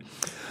 3rd.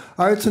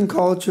 Arts and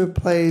culture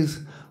plays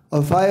a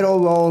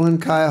vital role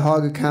in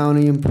Cuyahoga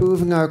County,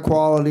 improving our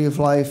quality of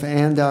life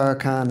and our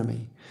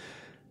economy.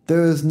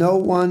 There is no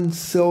one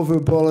silver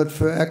bullet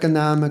for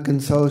economic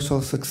and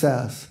social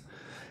success,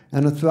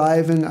 and a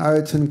thriving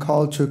arts and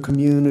culture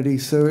community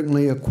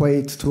certainly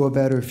equates to a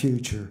better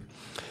future.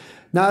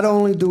 Not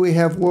only do we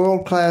have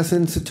world-class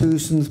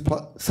institutions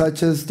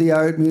such as the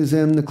Art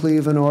Museum, the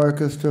Cleveland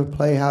Orchestra,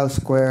 Playhouse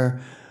Square,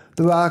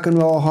 the Rock and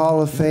Roll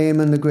Hall of Fame,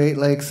 and the Great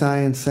Lakes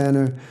Science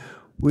Center,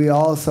 we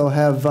also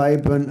have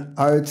vibrant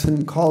arts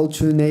and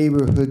culture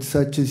neighborhoods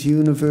such as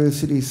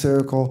University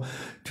Circle,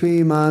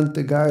 Tremont,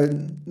 the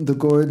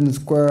Gordon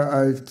Square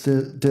Arts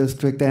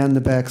District, and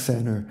the Beck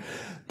Center.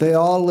 They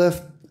all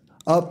lift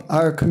up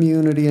our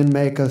community and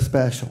make us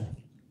special.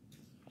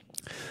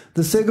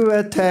 The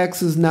cigarette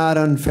tax is not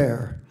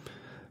unfair.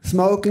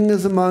 Smoking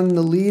is among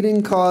the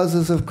leading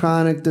causes of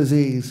chronic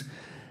disease,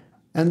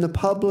 and the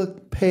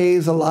public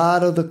pays a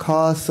lot of the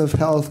costs of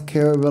health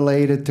care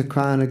related to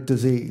chronic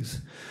disease.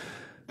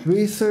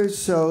 Research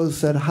shows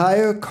that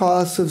higher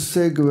costs of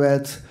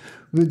cigarettes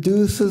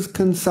reduces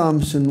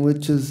consumption,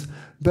 which is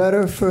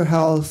better for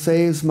health,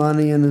 saves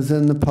money, and is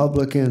in the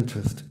public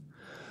interest.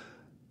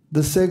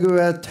 The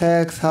cigarette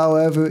tax,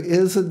 however,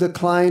 is a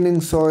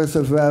declining source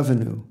of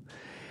revenue,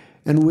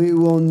 and we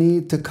will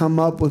need to come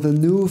up with a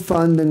new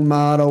funding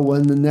model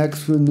when the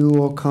next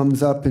renewal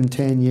comes up in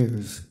 10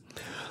 years.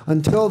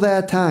 Until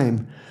that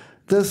time,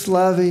 this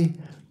levy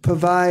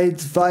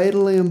provides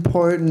vitally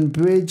important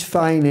bridge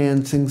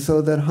financing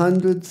so that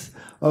hundreds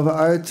of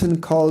arts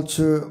and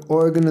culture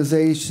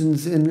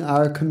organizations in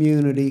our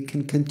community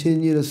can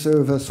continue to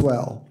serve us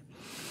well.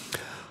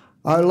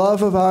 Our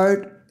love of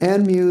art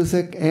and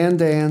music and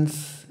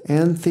dance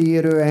and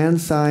theater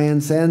and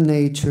science and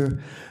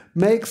nature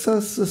makes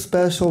us the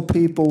special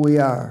people we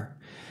are.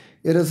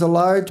 It is a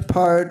large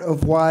part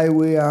of why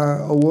we are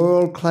a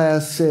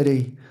world-class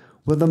city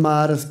with a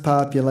modest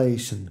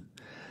population.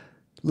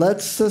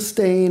 Let's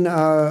sustain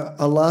our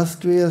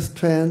illustrious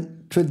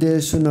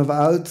tradition of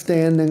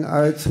outstanding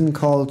arts and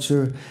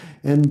culture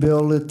and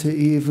build it to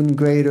even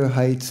greater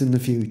heights in the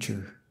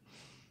future.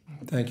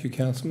 Thank you,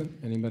 Councilman.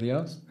 Anybody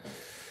else?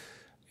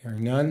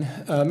 Hearing none.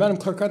 Madam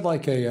Clerk, I'd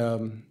like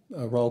a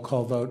roll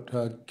call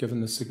vote given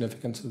the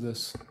significance of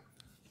this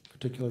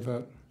particular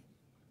vote.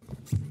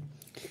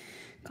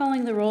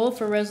 Calling the roll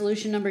for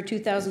resolution number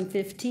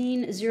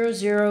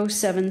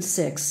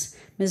 2015-0076.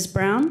 Ms.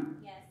 Brown?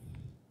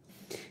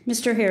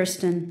 Mr.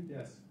 Hairston?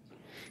 Yes.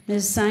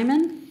 Ms.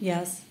 Simon?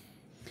 Yes.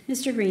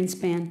 Mr.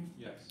 Greenspan?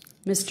 Yes.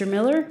 Mr.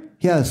 Miller?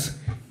 Yes.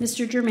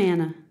 Mr.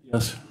 Germana?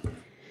 Yes.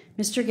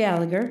 Mr.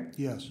 Gallagher?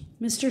 Yes.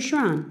 Mr.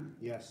 Schron?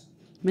 Yes.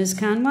 Ms.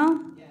 Conwell?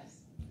 Yes.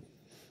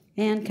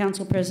 And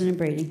Council President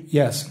Brady?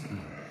 Yes.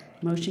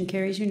 Motion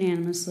carries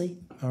unanimously.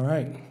 All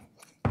right.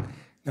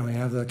 Now we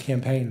have the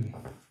campaign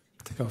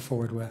to go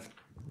forward with.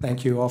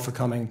 Thank you all for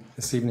coming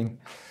this evening.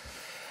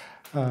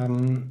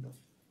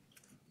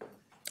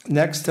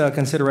 Next,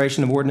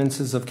 consideration of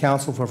ordinances of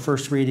council for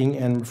first reading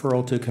and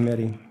referral to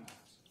committee.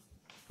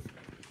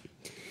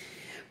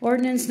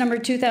 Ordinance number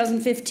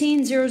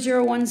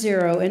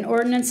 2015-0010, an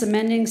ordinance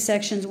amending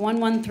sections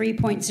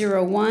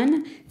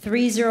 113.01,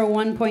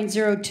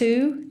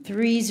 301.02,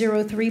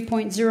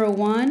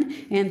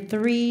 303.01, and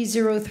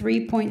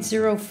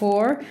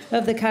 303.04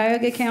 of the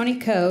Cuyahoga County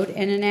Code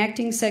and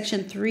enacting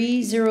section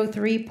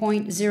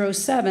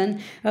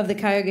 303.07 of the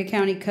Cuyahoga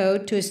County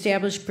Code to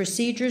establish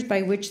procedures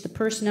by which the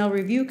Personnel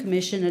Review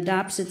Commission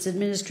adopts its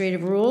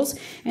administrative rules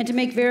and to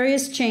make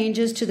various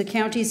changes to the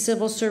county's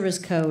Civil Service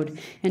Code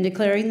and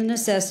declaring the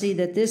necessity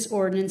that this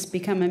ordinance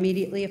become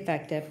immediately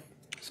effective.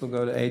 So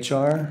we'll go to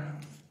HR.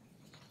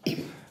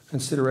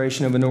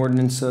 Consideration of an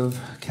ordinance of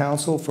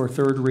council for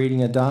third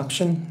reading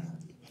adoption.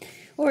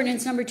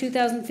 Ordinance number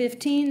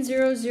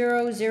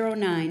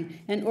 2015-0009,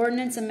 an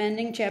ordinance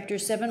amending Chapter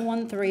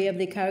 713 of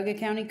the Cuyahoga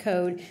County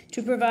Code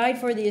to provide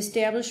for the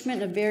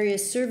establishment of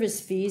various service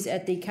fees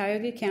at the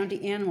Cuyahoga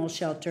County Animal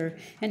Shelter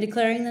and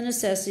declaring the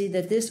necessity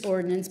that this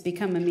ordinance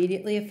become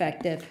immediately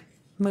effective.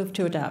 Move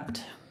to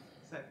adopt.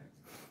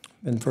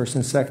 Been first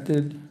and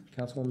seconded.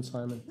 Councilwoman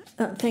Simon.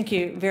 Thank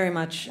you very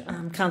much,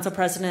 Council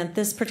President.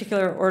 This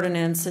particular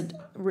ordinance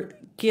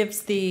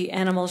gives the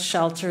animal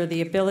shelter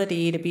the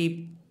ability to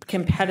be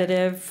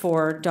competitive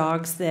for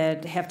dogs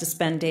that have to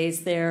spend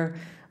days there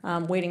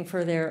waiting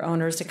for their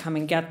owners to come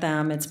and get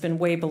them. It's been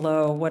way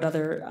below what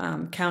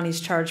other counties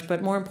charge,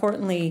 but more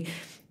importantly,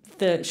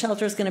 the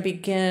shelter is going to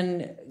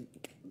begin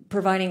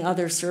providing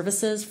other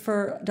services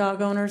for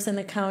dog owners in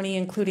the county,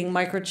 including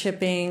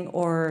microchipping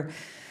or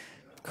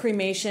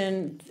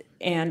cremation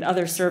and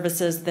other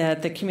services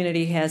that the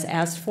community has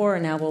asked for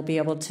and now will be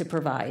able to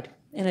provide.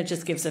 And it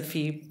just gives a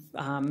fee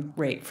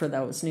rate for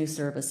those new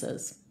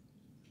services.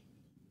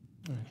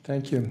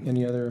 Thank you.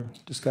 Any other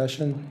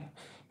discussion?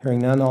 Hearing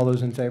none, all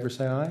those in favor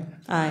say aye.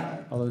 Aye.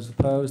 All those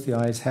opposed, the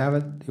ayes have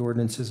it. The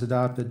ordinance is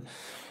adopted.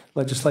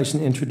 Legislation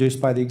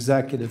introduced by the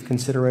executive,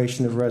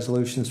 consideration of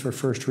resolutions for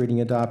first reading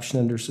adoption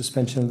under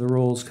suspension of the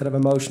rules. Could I have a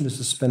motion to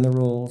suspend the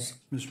rules?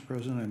 Mr.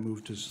 President, I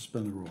move to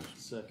suspend the rules.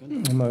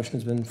 Second. The motion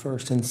has been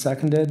first and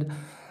seconded.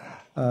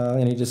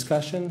 Any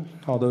discussion?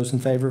 All those in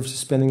favor of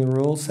suspending the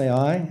rules say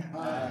aye.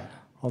 Aye.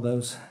 All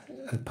those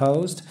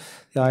opposed,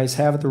 the ayes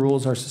have it. The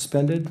rules are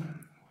suspended.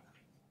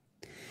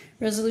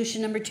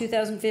 Resolution number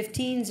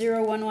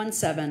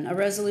 2015-0117, a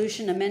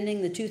resolution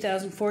amending the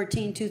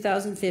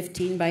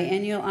 2014-2015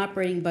 biennial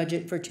operating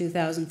budget for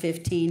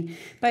 2015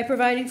 by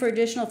providing for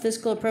additional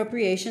fiscal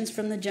appropriations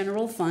from the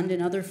general fund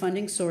and other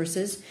funding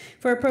sources,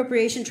 for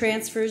appropriation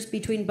transfers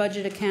between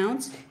budget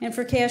accounts, and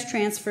for cash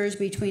transfers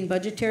between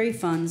budgetary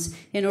funds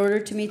in order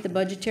to meet the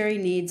budgetary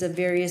needs of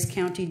various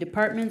county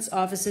departments,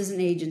 offices,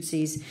 and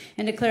agencies,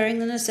 and declaring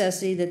the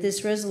necessity that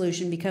this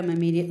resolution become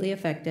immediately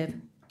effective.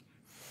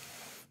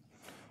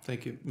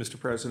 Thank you, Mr.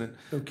 President.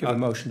 Okay, a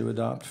motion to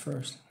adopt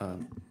first.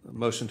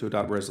 Motion to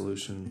adopt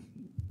resolution.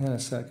 And a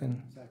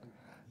second.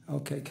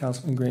 Okay,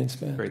 Councilman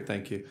Greenspan. Great,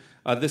 thank you.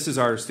 This is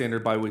our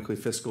standard biweekly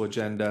fiscal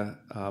agenda.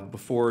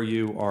 Before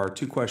you are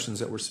two questions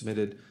that were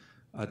submitted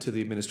to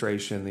the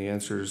administration. The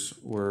answers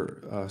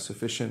were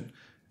sufficient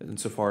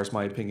insofar as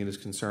my opinion is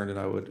concerned, and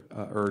I would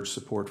urge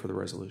support for the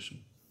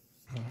resolution.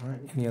 All right.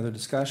 Any other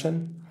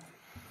discussion?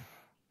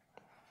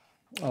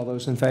 All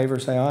those in favor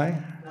say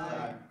aye.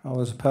 Aye. All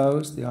those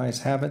opposed, the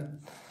ayes have it.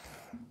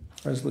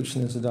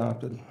 Resolution is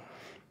adopted.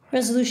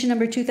 Resolution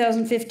number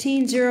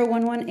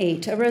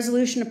 2015-0118, a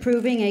resolution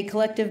approving a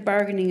collective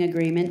bargaining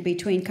agreement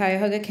between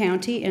Cuyahoga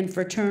County and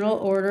Fraternal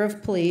Order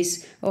of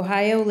Police,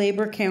 Ohio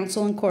Labor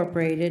Council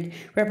Incorporated,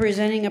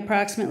 representing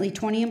approximately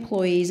 20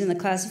 employees in the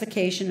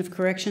classification of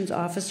Corrections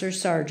Officer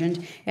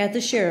Sergeant at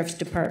the Sheriff's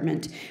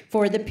Department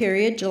for the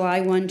period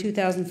July 1,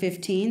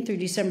 2015 through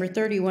December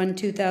 31,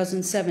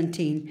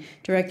 2017,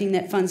 directing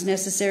that funds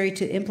necessary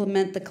to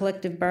implement the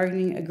collective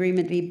bargaining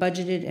agreement be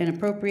budgeted and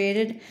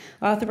appropriated,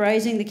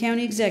 authorizing the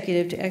county executive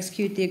to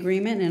execute the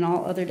agreement and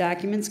all other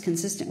documents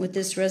consistent with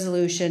this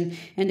resolution,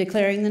 and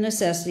declaring the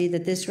necessity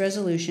that this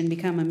resolution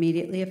become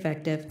immediately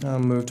effective. I'll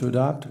move to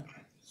adopt.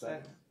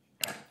 Second.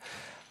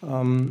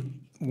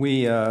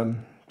 We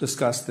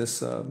discussed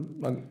this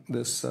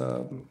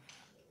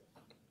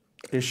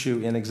issue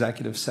in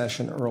executive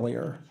session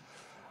earlier.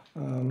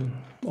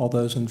 All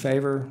those in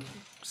favor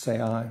say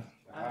aye.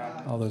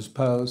 Aye. All those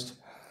opposed,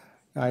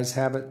 the ayes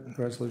have it.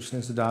 The resolution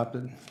is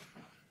adopted.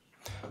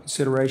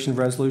 Consideration of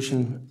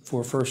resolution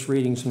for first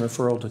readings and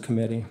referral to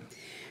committee.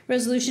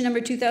 Resolution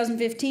number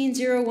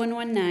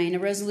 2015-0119, a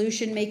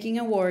resolution making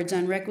awards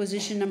on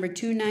requisition number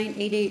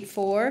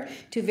 29884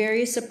 to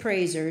various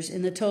appraisers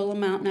in the total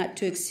amount not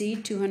to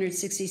exceed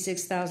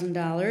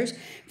 $266,000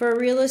 for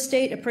real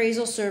estate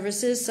appraisal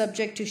services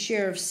subject to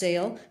sheriff's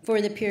sale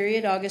for the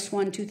period August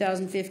 1,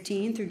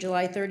 2015 through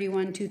July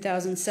 31,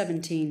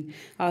 2017,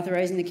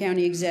 authorizing the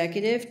county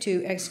executive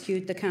to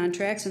execute the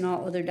contracts and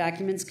all other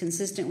documents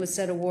consistent with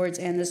said awards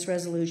and this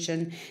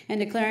resolution,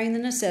 and declaring the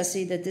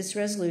necessity that this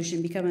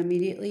resolution become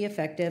immediately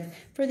effective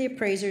for the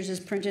appraisers as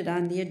printed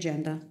on the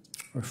agenda.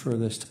 Refer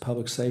this to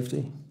public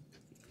safety.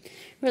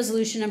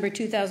 Resolution number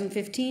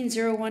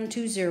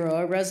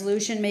 2015-0120, a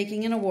resolution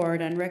making an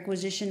award on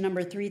requisition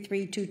number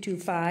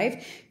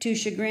 33225 to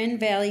Chagrin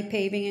Valley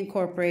Paving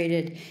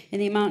Incorporated in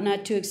the amount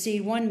not to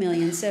exceed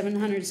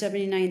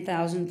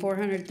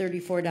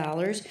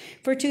 $1,779,434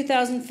 for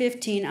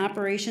 2015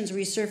 Operations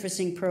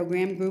Resurfacing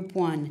Program Group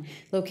 1,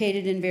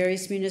 located in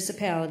various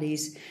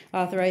municipalities,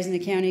 authorizing the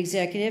county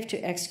executive to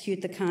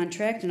execute the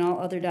contract and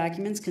all other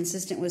documents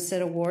consistent with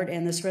said award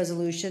and this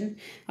resolution,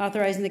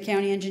 authorizing the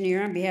county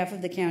engineer on behalf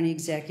of the county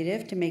executive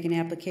to make an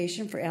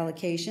application for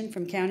allocation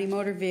from county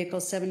motor vehicle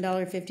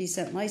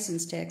 $7.50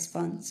 license tax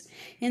funds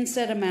in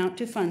said amount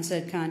to fund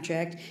said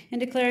contract,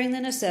 and declaring the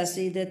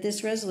necessity that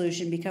this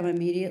resolution become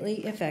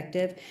immediately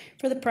effective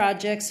for the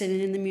projects and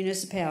in the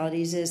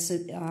municipalities as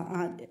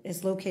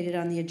located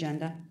on the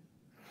agenda.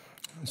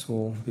 This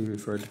will be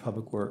referred to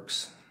Public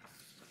Works.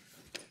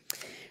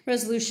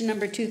 Resolution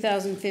number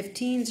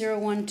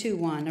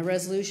 2015-0121, a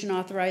resolution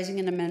authorizing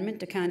an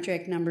amendment to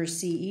contract number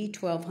CE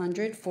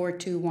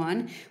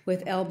 1200-421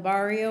 with El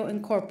Barrio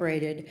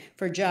Incorporated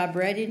for job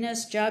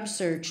readiness, job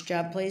search,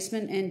 job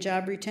placement, and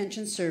job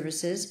retention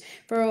services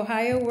for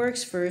Ohio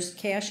Works First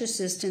cash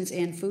assistance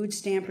and food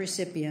stamp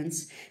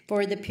recipients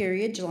for the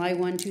period July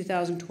 1,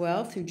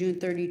 2012 through June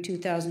 30,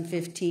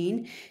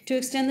 2015, to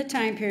extend the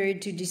time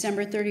period to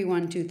December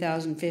 31,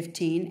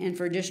 2015, and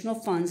for additional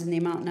funds in the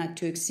amount not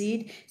to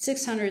exceed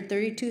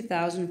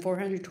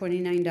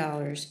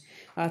 $632,429,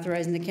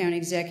 authorizing the county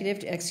executive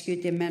to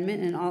execute the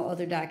amendment and all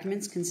other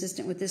documents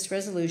consistent with this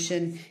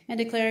resolution, and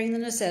declaring the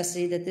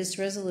necessity that this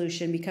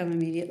resolution become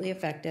immediately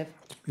effective.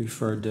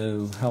 Referred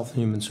to Health and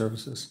Human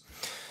Services.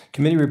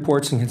 Committee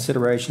reports and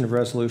consideration of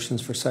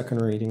resolutions for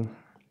second reading.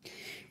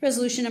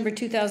 Resolution number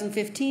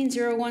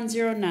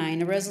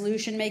 2015-0109, a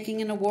resolution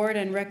making an award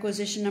on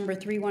requisition number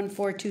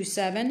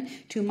 31427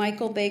 to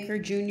Michael Baker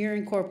Jr.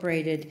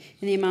 Incorporated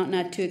in the amount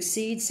not to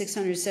exceed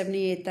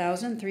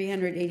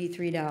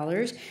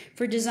 $678,383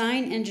 for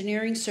design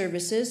engineering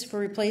services for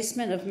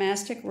replacement of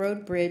Mastic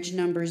Road Bridge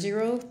number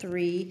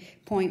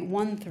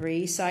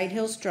 03.13 Side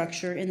Hill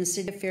structure in the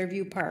city of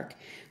Fairview Park,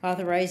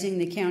 authorizing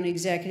the county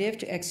executive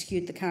to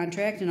execute the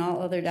contract and all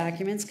other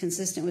documents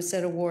consistent with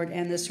said award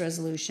and this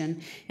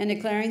resolution, and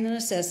declaring the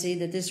necessity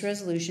that this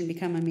resolution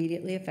become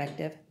immediately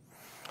effective.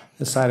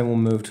 This item will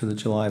move to the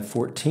July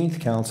 14th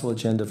council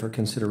agenda for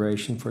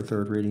consideration for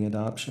third reading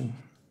adoption.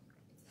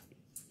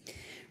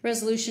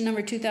 Resolution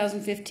number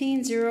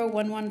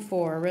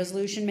 2015-0114, a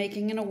resolution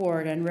making an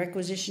award on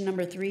requisition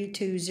number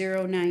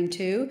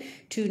 32092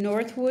 to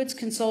Northwoods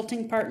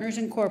Consulting Partners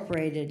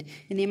Incorporated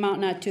in the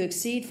amount not to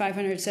exceed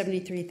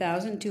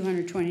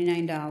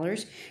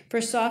 $573,229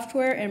 for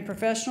software and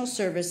professional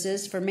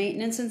services for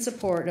maintenance and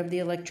support of the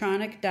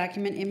electronic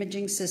document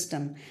imaging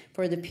system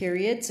for the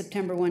period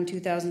September 1,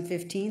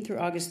 2015 through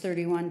August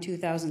 31,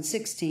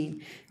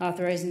 2016,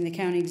 authorizing the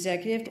county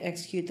executive to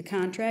execute the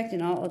contract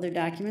and all other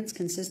documents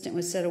consistent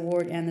with said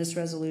award and this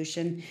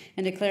resolution,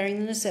 and declaring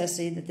the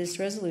necessity that this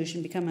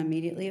resolution become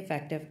immediately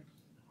effective.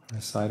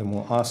 This item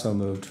will also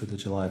move to the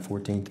July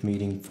 14th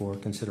meeting for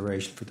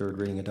consideration for third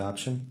reading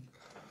adoption.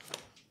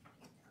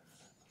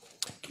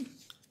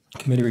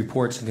 Committee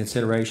reports and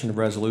consideration of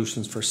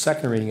resolutions for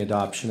second reading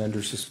adoption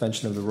under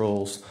suspension of the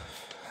rules.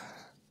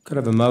 Could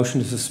I have a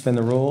motion to suspend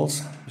the rules?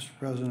 Mr.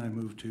 President, I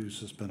move to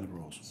suspend the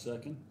rules.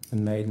 Second.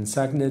 Been made and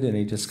seconded.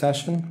 Any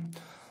discussion?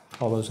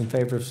 All those in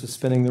favor of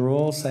suspending the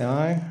rules, say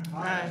aye.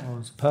 Aye. All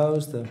those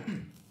opposed, the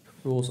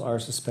rules are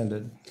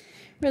suspended.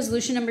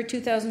 Resolution number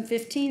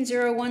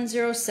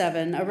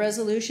 2015-0107, a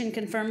resolution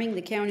confirming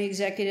the county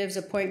executive's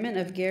appointment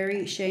of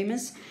Gary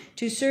Shamus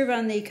to serve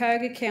on the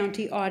Cuyahoga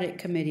County Audit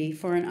Committee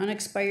for an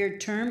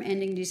unexpired term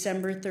ending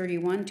December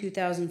 31,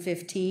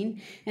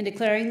 2015, and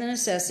declaring the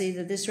necessity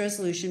that this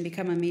resolution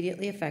become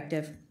immediately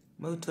effective.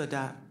 Move to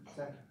adopt.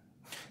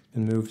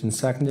 Been moved and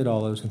seconded.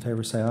 All those in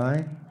favor say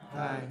aye.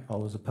 Aye.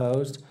 All those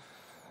opposed,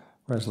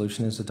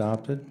 resolution is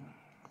adopted.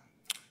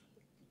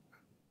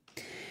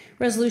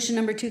 Resolution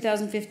number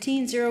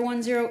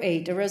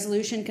 2015-0108, a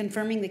resolution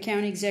confirming the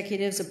county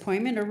executive's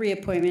appointment or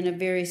reappointment of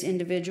various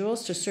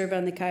individuals to serve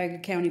on the Cuyahoga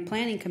County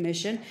Planning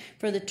Commission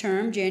for the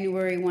term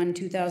January 1,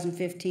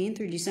 2015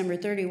 through December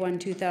 31,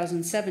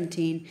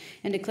 2017,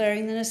 and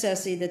declaring the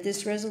necessity that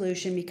this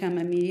resolution become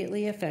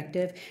immediately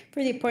effective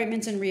for the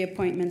appointments and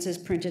reappointments as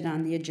printed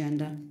on the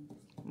agenda.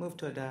 Move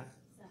to adopt.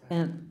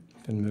 Second.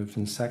 Been moved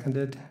and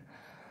seconded.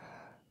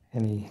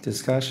 Any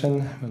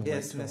discussion?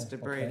 Yes, Mr.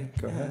 Brady. Okay,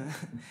 go ahead.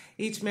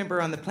 Each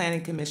member on the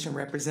Planning Commission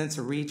represents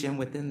a region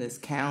within this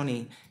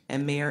county,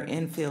 and Mayor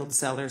Enfield,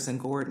 Sellers, and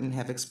Gordon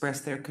have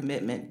expressed their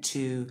commitment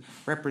to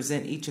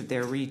represent each of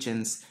their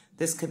regions.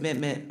 This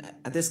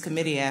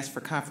committee asked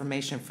for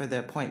confirmation for the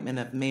appointment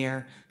of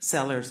Mayor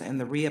Sellers and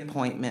the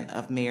reappointment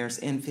of Mayors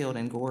Enfield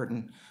and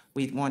Gordon.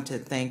 We want to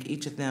thank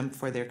each of them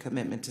for their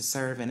commitment to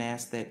serve and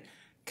ask that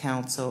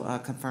Council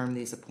confirm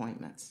these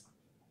appointments.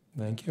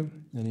 Thank you.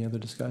 Any other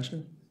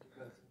discussion?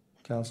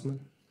 Councilman?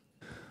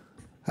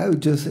 I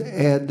would just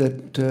add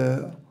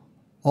that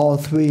all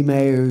three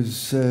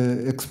mayors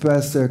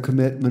expressed their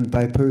commitment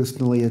by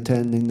personally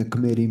attending the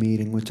committee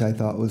meeting, which I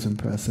thought was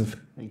impressive.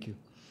 Thank you.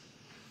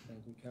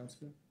 Thank you,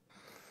 Councilman.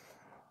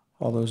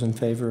 All those in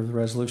favor of the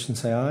resolution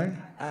say aye.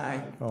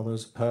 Aye. All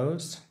those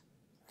opposed?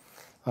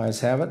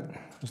 Ayes have it.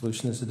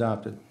 Resolution is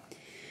adopted.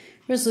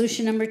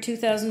 Resolution number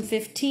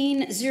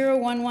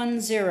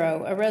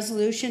 2015-0110, a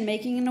resolution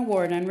making an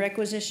award on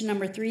requisition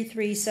number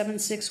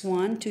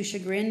 33761 to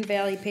Chagrin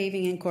Valley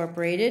Paving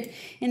Incorporated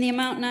in the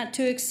amount not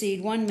to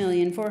exceed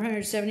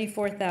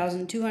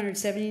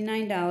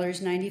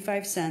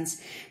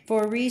 $1,474,279.95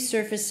 for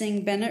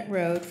resurfacing Bennett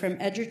Road from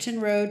Edgerton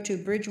Road to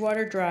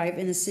Bridgewater Drive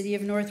in the city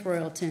of North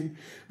Royalton,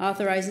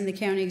 authorizing the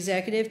county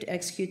executive to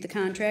execute the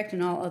contract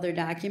and all other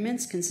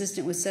documents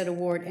consistent with said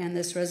award and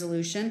this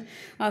resolution,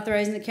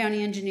 authorizing the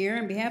county engineer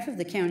on behalf of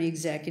the county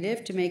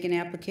executive to make an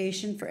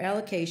application for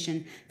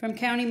allocation from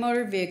county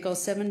motor vehicle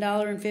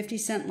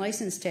 $7.50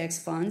 license tax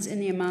funds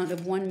in the amount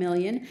of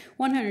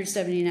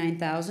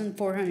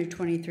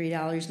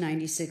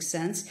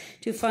 $1,179,423.96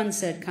 to fund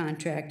said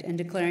contract and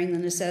declaring the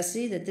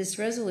necessity that this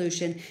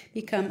resolution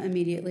become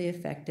immediately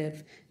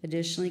effective.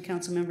 Additionally,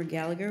 Councilmember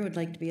Gallagher would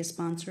like to be a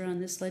sponsor on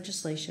this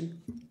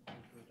legislation.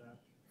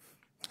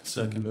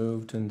 Second.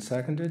 Moved and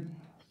seconded.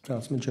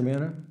 Councilman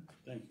Germano?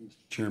 Thank you,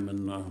 Mr.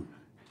 Chairman.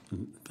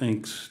 And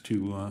thanks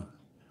to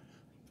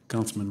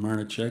Councilman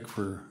Marnichek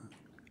for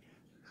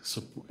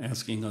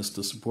asking us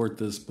to support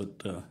this,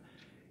 but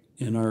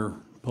in our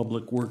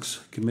Public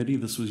Works Committee,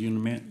 this was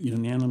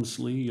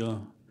unanimously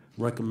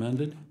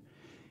recommended.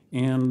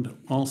 And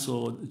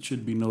also, it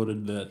should be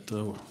noted that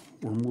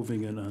we're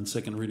moving it on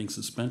second reading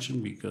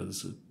suspension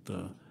because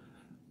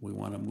we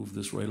want to move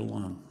this right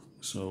along.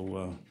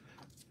 So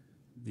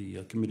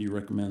the committee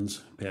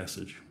recommends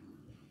passage.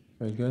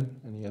 Very good.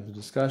 Any other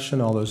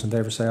discussion? All those in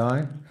favor say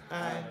aye.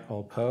 Aye.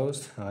 All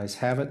opposed? Ayes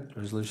have it.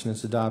 Resolution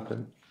is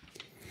adopted.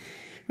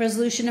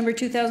 Resolution number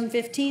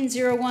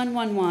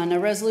 2015-0111, a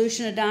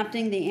resolution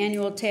adopting the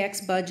annual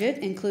tax budget,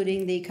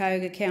 including the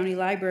Cuyahoga County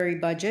Library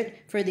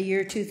budget for the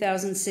year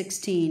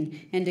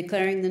 2016, and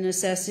declaring the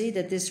necessity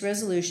that this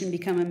resolution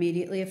become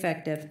immediately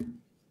effective.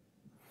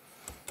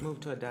 Move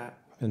to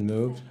adopt. Been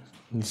moved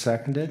and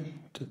seconded.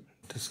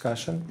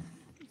 Discussion?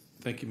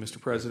 Thank you, Mr.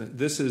 President.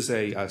 This is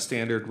a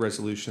standard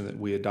resolution that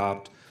we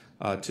adopt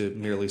to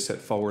merely set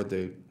forward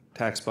the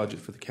tax budget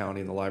for the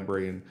county, and the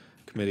library and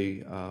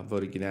committee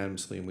voted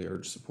unanimously, and we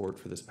urge support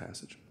for this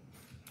passage.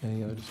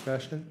 Any other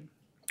discussion?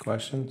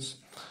 Questions?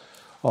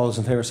 All those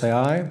in favor say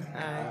aye.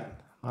 Aye.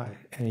 Aye.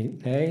 Any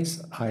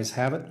nays? Ayes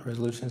have it.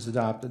 Resolution is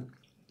adopted.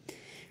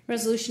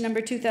 Resolution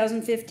number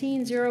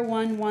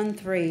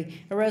 2015-0113,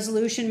 a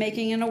resolution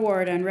making an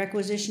award on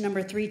requisition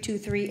number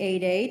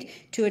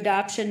 32388 to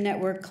Adoption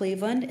Network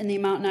Cleveland in the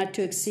amount not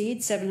to exceed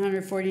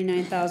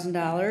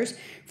 $749,000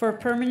 for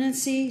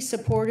permanency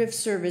supportive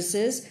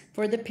services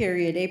for the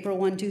period April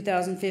 1,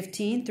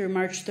 2015 through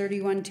March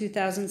 31,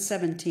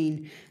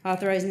 2017,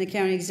 authorizing the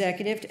county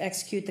executive to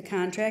execute the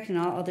contract and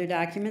all other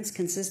documents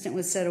consistent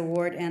with said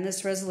award and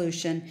this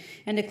resolution,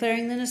 and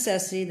declaring the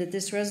necessity that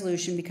this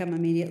resolution become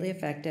immediately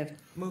effective.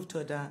 Move to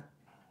adopt.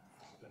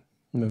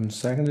 Moved and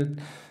seconded.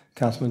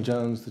 Councilman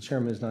Jones, the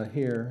chairman, is not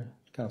here.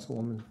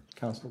 Councilwoman,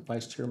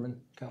 Vice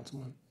Chairman,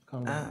 Councilman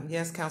Conway.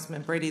 Yes,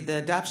 Councilman Brady. The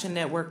Adoption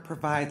Network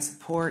provides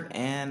support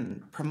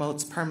and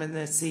promotes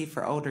permanency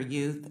for older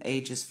youth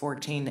ages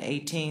 14 to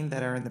 18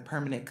 that are in the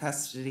permanent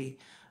custody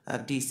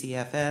of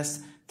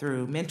DCFS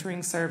through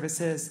mentoring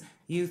services,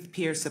 youth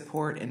peer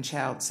support, and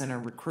child center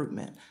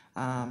recruitment.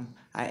 I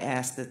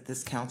ask that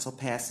this council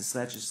pass this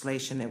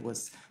legislation. It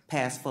was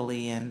passed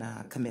fully in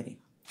committee.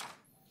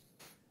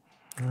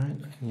 All right.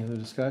 Any other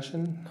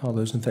discussion? All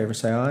those in favor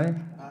say aye.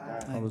 Aye.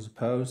 All those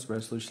opposed?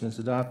 Resolution is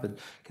adopted.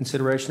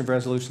 Consideration of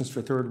resolutions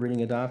for third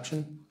reading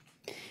adoption.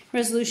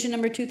 Resolution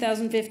number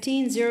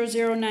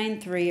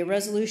 2015-0093, a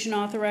resolution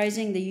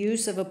authorizing the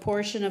use of a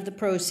portion of the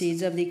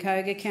proceeds of the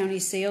Cuyahoga County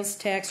Sales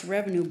Tax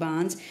Revenue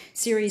Bonds,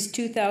 Series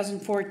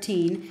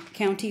 2014,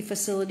 County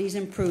Facilities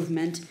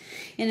Improvement,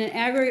 in an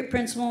aggregate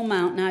principal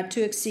amount not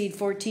to exceed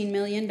 $14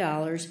 million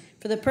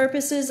for the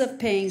purposes of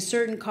paying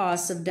certain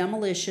costs of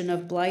demolition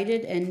of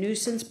blighted and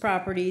nuisance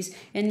properties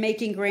and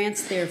making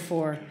grants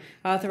therefor,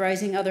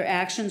 authorizing other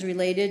actions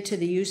related to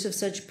the use of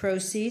such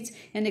proceeds,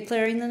 and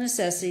declaring the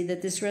necessity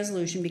that this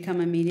resolution become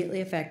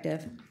immediately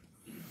effective.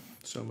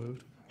 So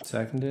moved.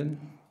 Seconded.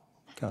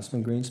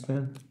 Councilman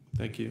Greenspan.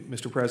 Thank you,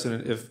 Mr.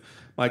 President. If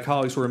my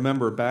colleagues will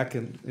remember, back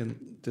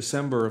in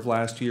December of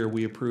last year,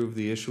 we approved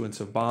the issuance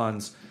of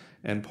bonds,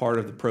 and part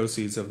of the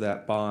proceeds of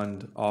that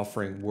bond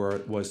offering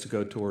was to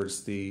go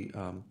towards the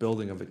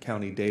building of a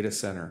county data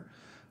center.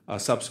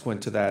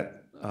 Subsequent to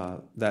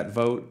that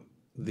vote,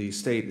 the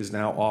state is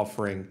now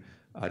offering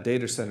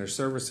data center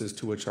services,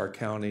 to which our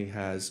county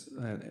has,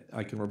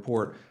 I can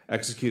report,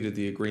 executed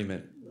the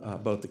agreement.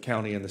 Both the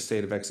county and the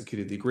state have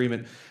executed the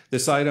agreement.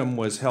 This item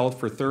was held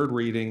for third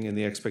reading in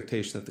the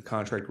expectation that the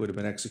contract would have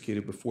been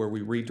executed before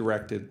we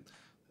redirected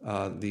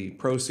the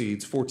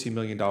proceeds, $14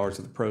 million of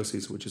the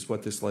proceeds, which is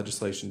what this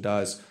legislation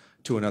does,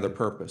 to another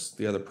purpose.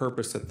 The other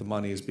purpose that the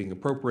money is being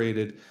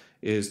appropriated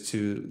is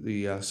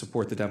to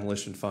support the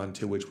demolition fund,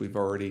 to which we've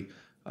already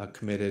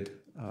committed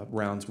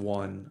round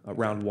one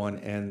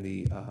and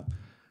the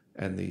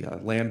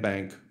land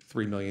bank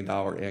 $3 million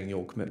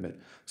annual commitment.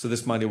 So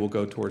this money will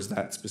go towards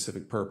that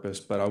specific purpose,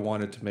 but I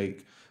wanted to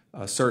make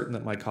certain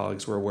that my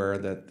colleagues were aware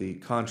that the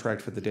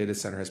contract for the data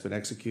center has been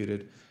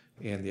executed,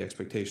 and the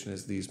expectation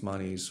is these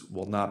monies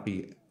will not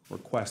be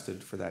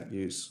requested for that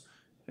use.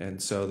 And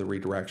so the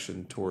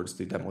redirection towards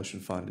the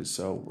demolition fund is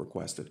so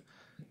requested.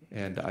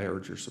 And I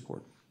urge your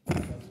support.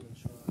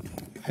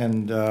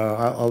 And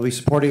I'll be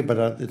supporting it,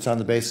 but it's on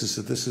the basis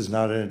that this is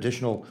not an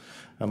additional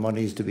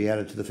monies to be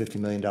added to the $50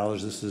 million.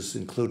 This is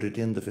included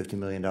in the $50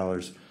 million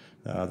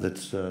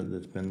that's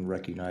been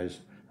recognized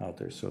out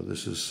there. So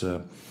this is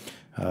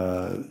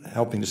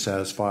helping to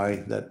satisfy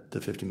the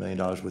 $50 million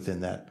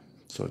within that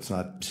So it's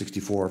not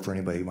 64 for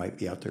anybody who might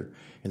be out there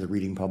in the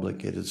reading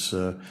public. It is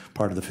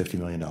part of the $50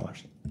 million.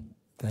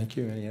 Thank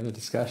you. Any other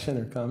discussion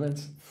or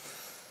comments?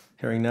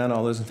 Hearing none,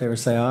 all those in favor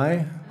say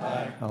aye.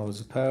 Aye. All those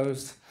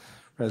opposed,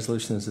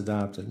 resolution is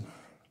adopted.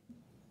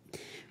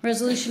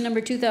 Resolution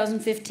number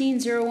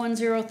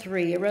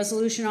 2015-0103, a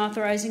resolution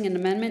authorizing an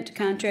amendment to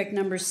contract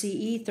number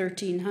CE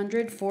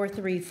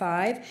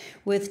 1300-435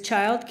 with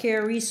Child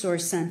Care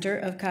Resource Center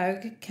of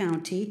Cuyahoga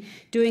County,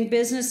 doing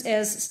business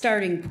as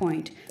Starting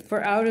Point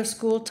for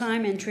out-of-school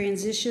time and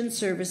transition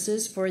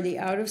services for the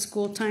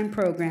out-of-school time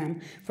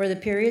program for the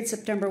period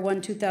September 1,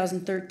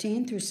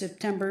 2013 through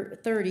September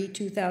 30,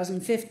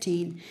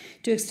 2015,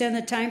 to extend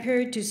the time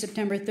period to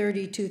September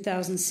 30,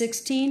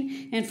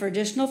 2016, and for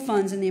additional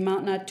funds in the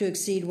amount not to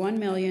exceed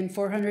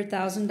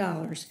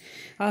 $1,400,000,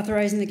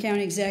 authorizing the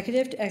county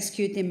executive to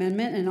execute the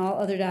amendment and all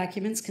other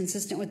documents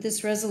consistent with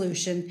this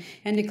resolution,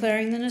 and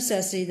declaring the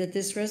necessity that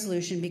this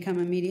resolution become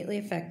immediately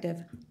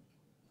effective.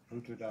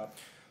 Move to adopt.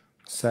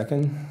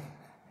 Second,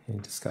 any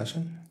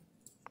discussion?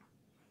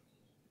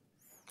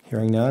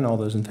 Hearing none, all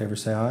those in favor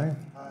say aye.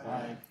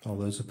 Aye. All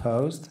those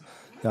opposed?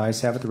 The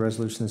ayes have it, the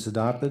resolution is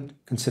adopted.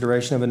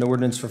 Consideration of an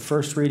ordinance for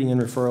first reading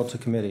and referral to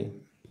committee.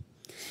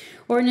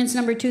 Ordinance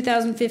number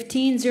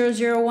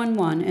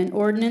 2015-0011, an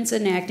ordinance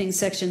enacting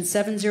section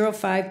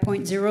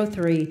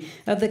 705.03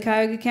 of the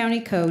Cuyahoga County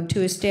Code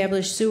to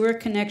establish sewer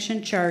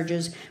connection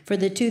charges for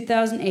the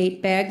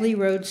 2008 Bagley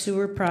Road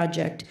Sewer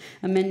Project,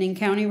 amending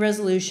County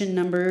Resolution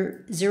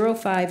number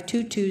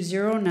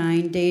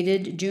 052209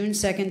 dated June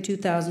 2,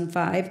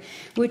 2005,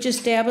 which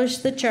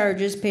established the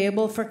charges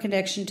payable for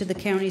connection to the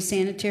county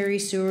sanitary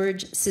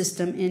sewerage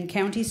system in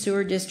County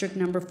Sewer District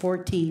number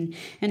 14,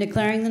 and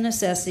declaring the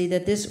necessity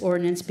that this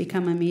ordinance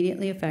become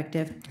immediately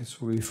effective.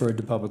 This will be referred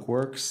to Public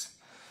Works.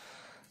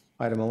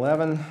 Item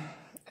 11,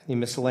 any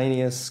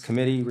miscellaneous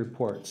committee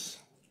reports?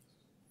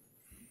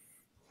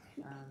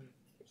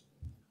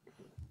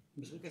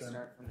 We can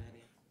start from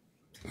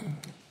that end.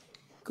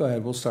 Go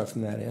ahead, we'll start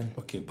from that end.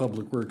 Okay,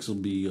 Public Works will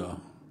be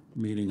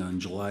meeting on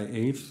July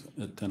 8th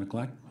at 10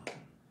 o'clock.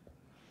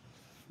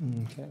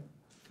 Okay.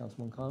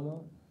 Councilman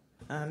Conwell?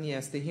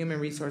 Yes, the Human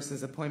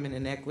Resources Appointment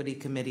and Equity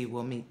Committee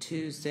will meet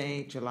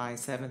Tuesday, July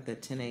 7th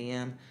at 10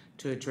 a.m.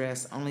 to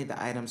address only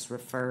the items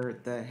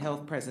referred. The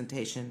health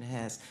presentation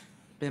has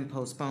been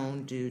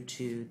postponed due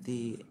to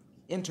the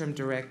interim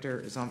director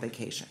is on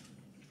vacation.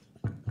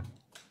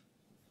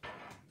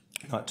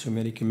 Not too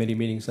many committee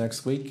meetings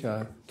next week,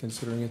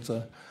 considering it's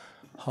a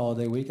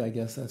holiday week. I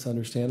guess that's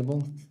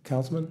understandable.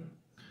 Councilman?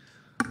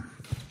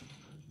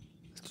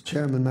 Mr.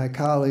 Chairman, my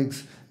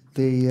colleagues,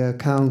 the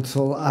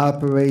Council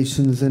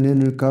Operations and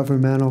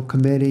Intergovernmental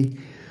Committee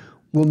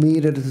will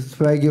meet at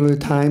its regular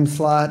time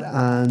slot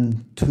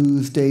on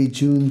Tuesday,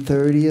 June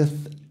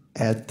 30th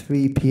at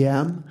 3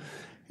 p.m.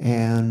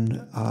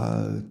 And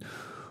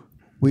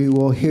we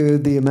will hear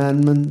the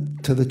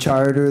amendment to the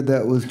charter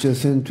that was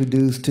just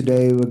introduced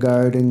today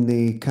regarding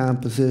the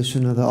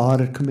composition of the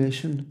Audit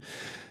Commission.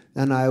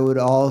 And I would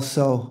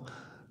also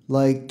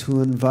like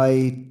to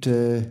invite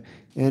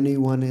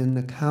anyone in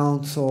the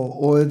council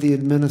or the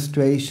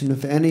administration,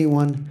 if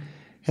anyone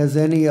has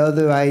any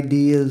other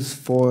ideas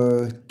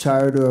for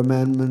charter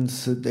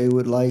amendments that they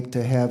would like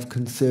to have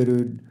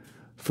considered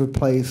for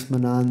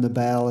placement on the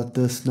ballot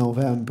this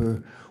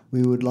November,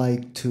 we would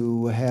like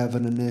to have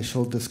an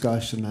initial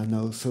discussion on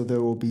those, so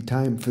there will be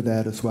time for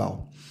that as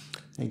well.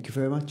 Thank you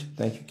very much.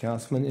 Thank you,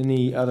 Councilman.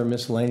 Any other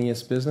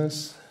miscellaneous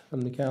business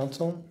from the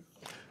council?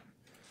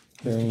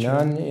 Hearing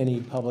none, any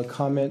public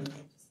comment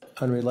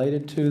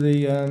unrelated to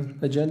the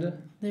agenda?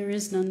 There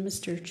is none,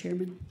 Mr.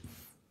 Chairman.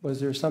 Was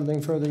there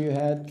something further you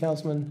had,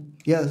 Councilman?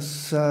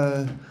 Yes,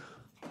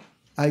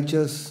 I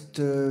just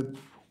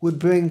would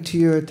bring to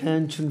your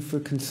attention for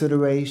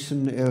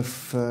consideration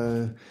if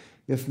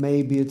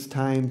maybe it's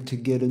time to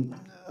get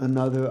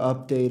another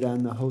update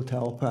on the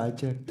hotel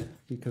project,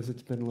 because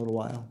it's been a little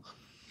while.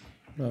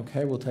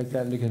 Okay, we'll take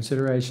that into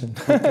consideration.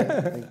 Okay,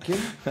 thank you.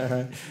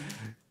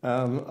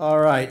 All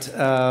right.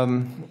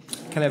 Can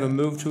I have a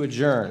move to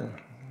adjourn?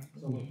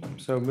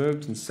 So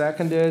moved and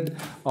seconded.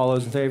 All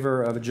those in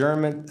favor of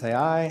adjournment, say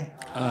aye.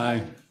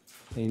 Aye.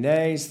 Any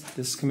nays?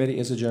 This committee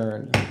is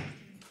adjourned.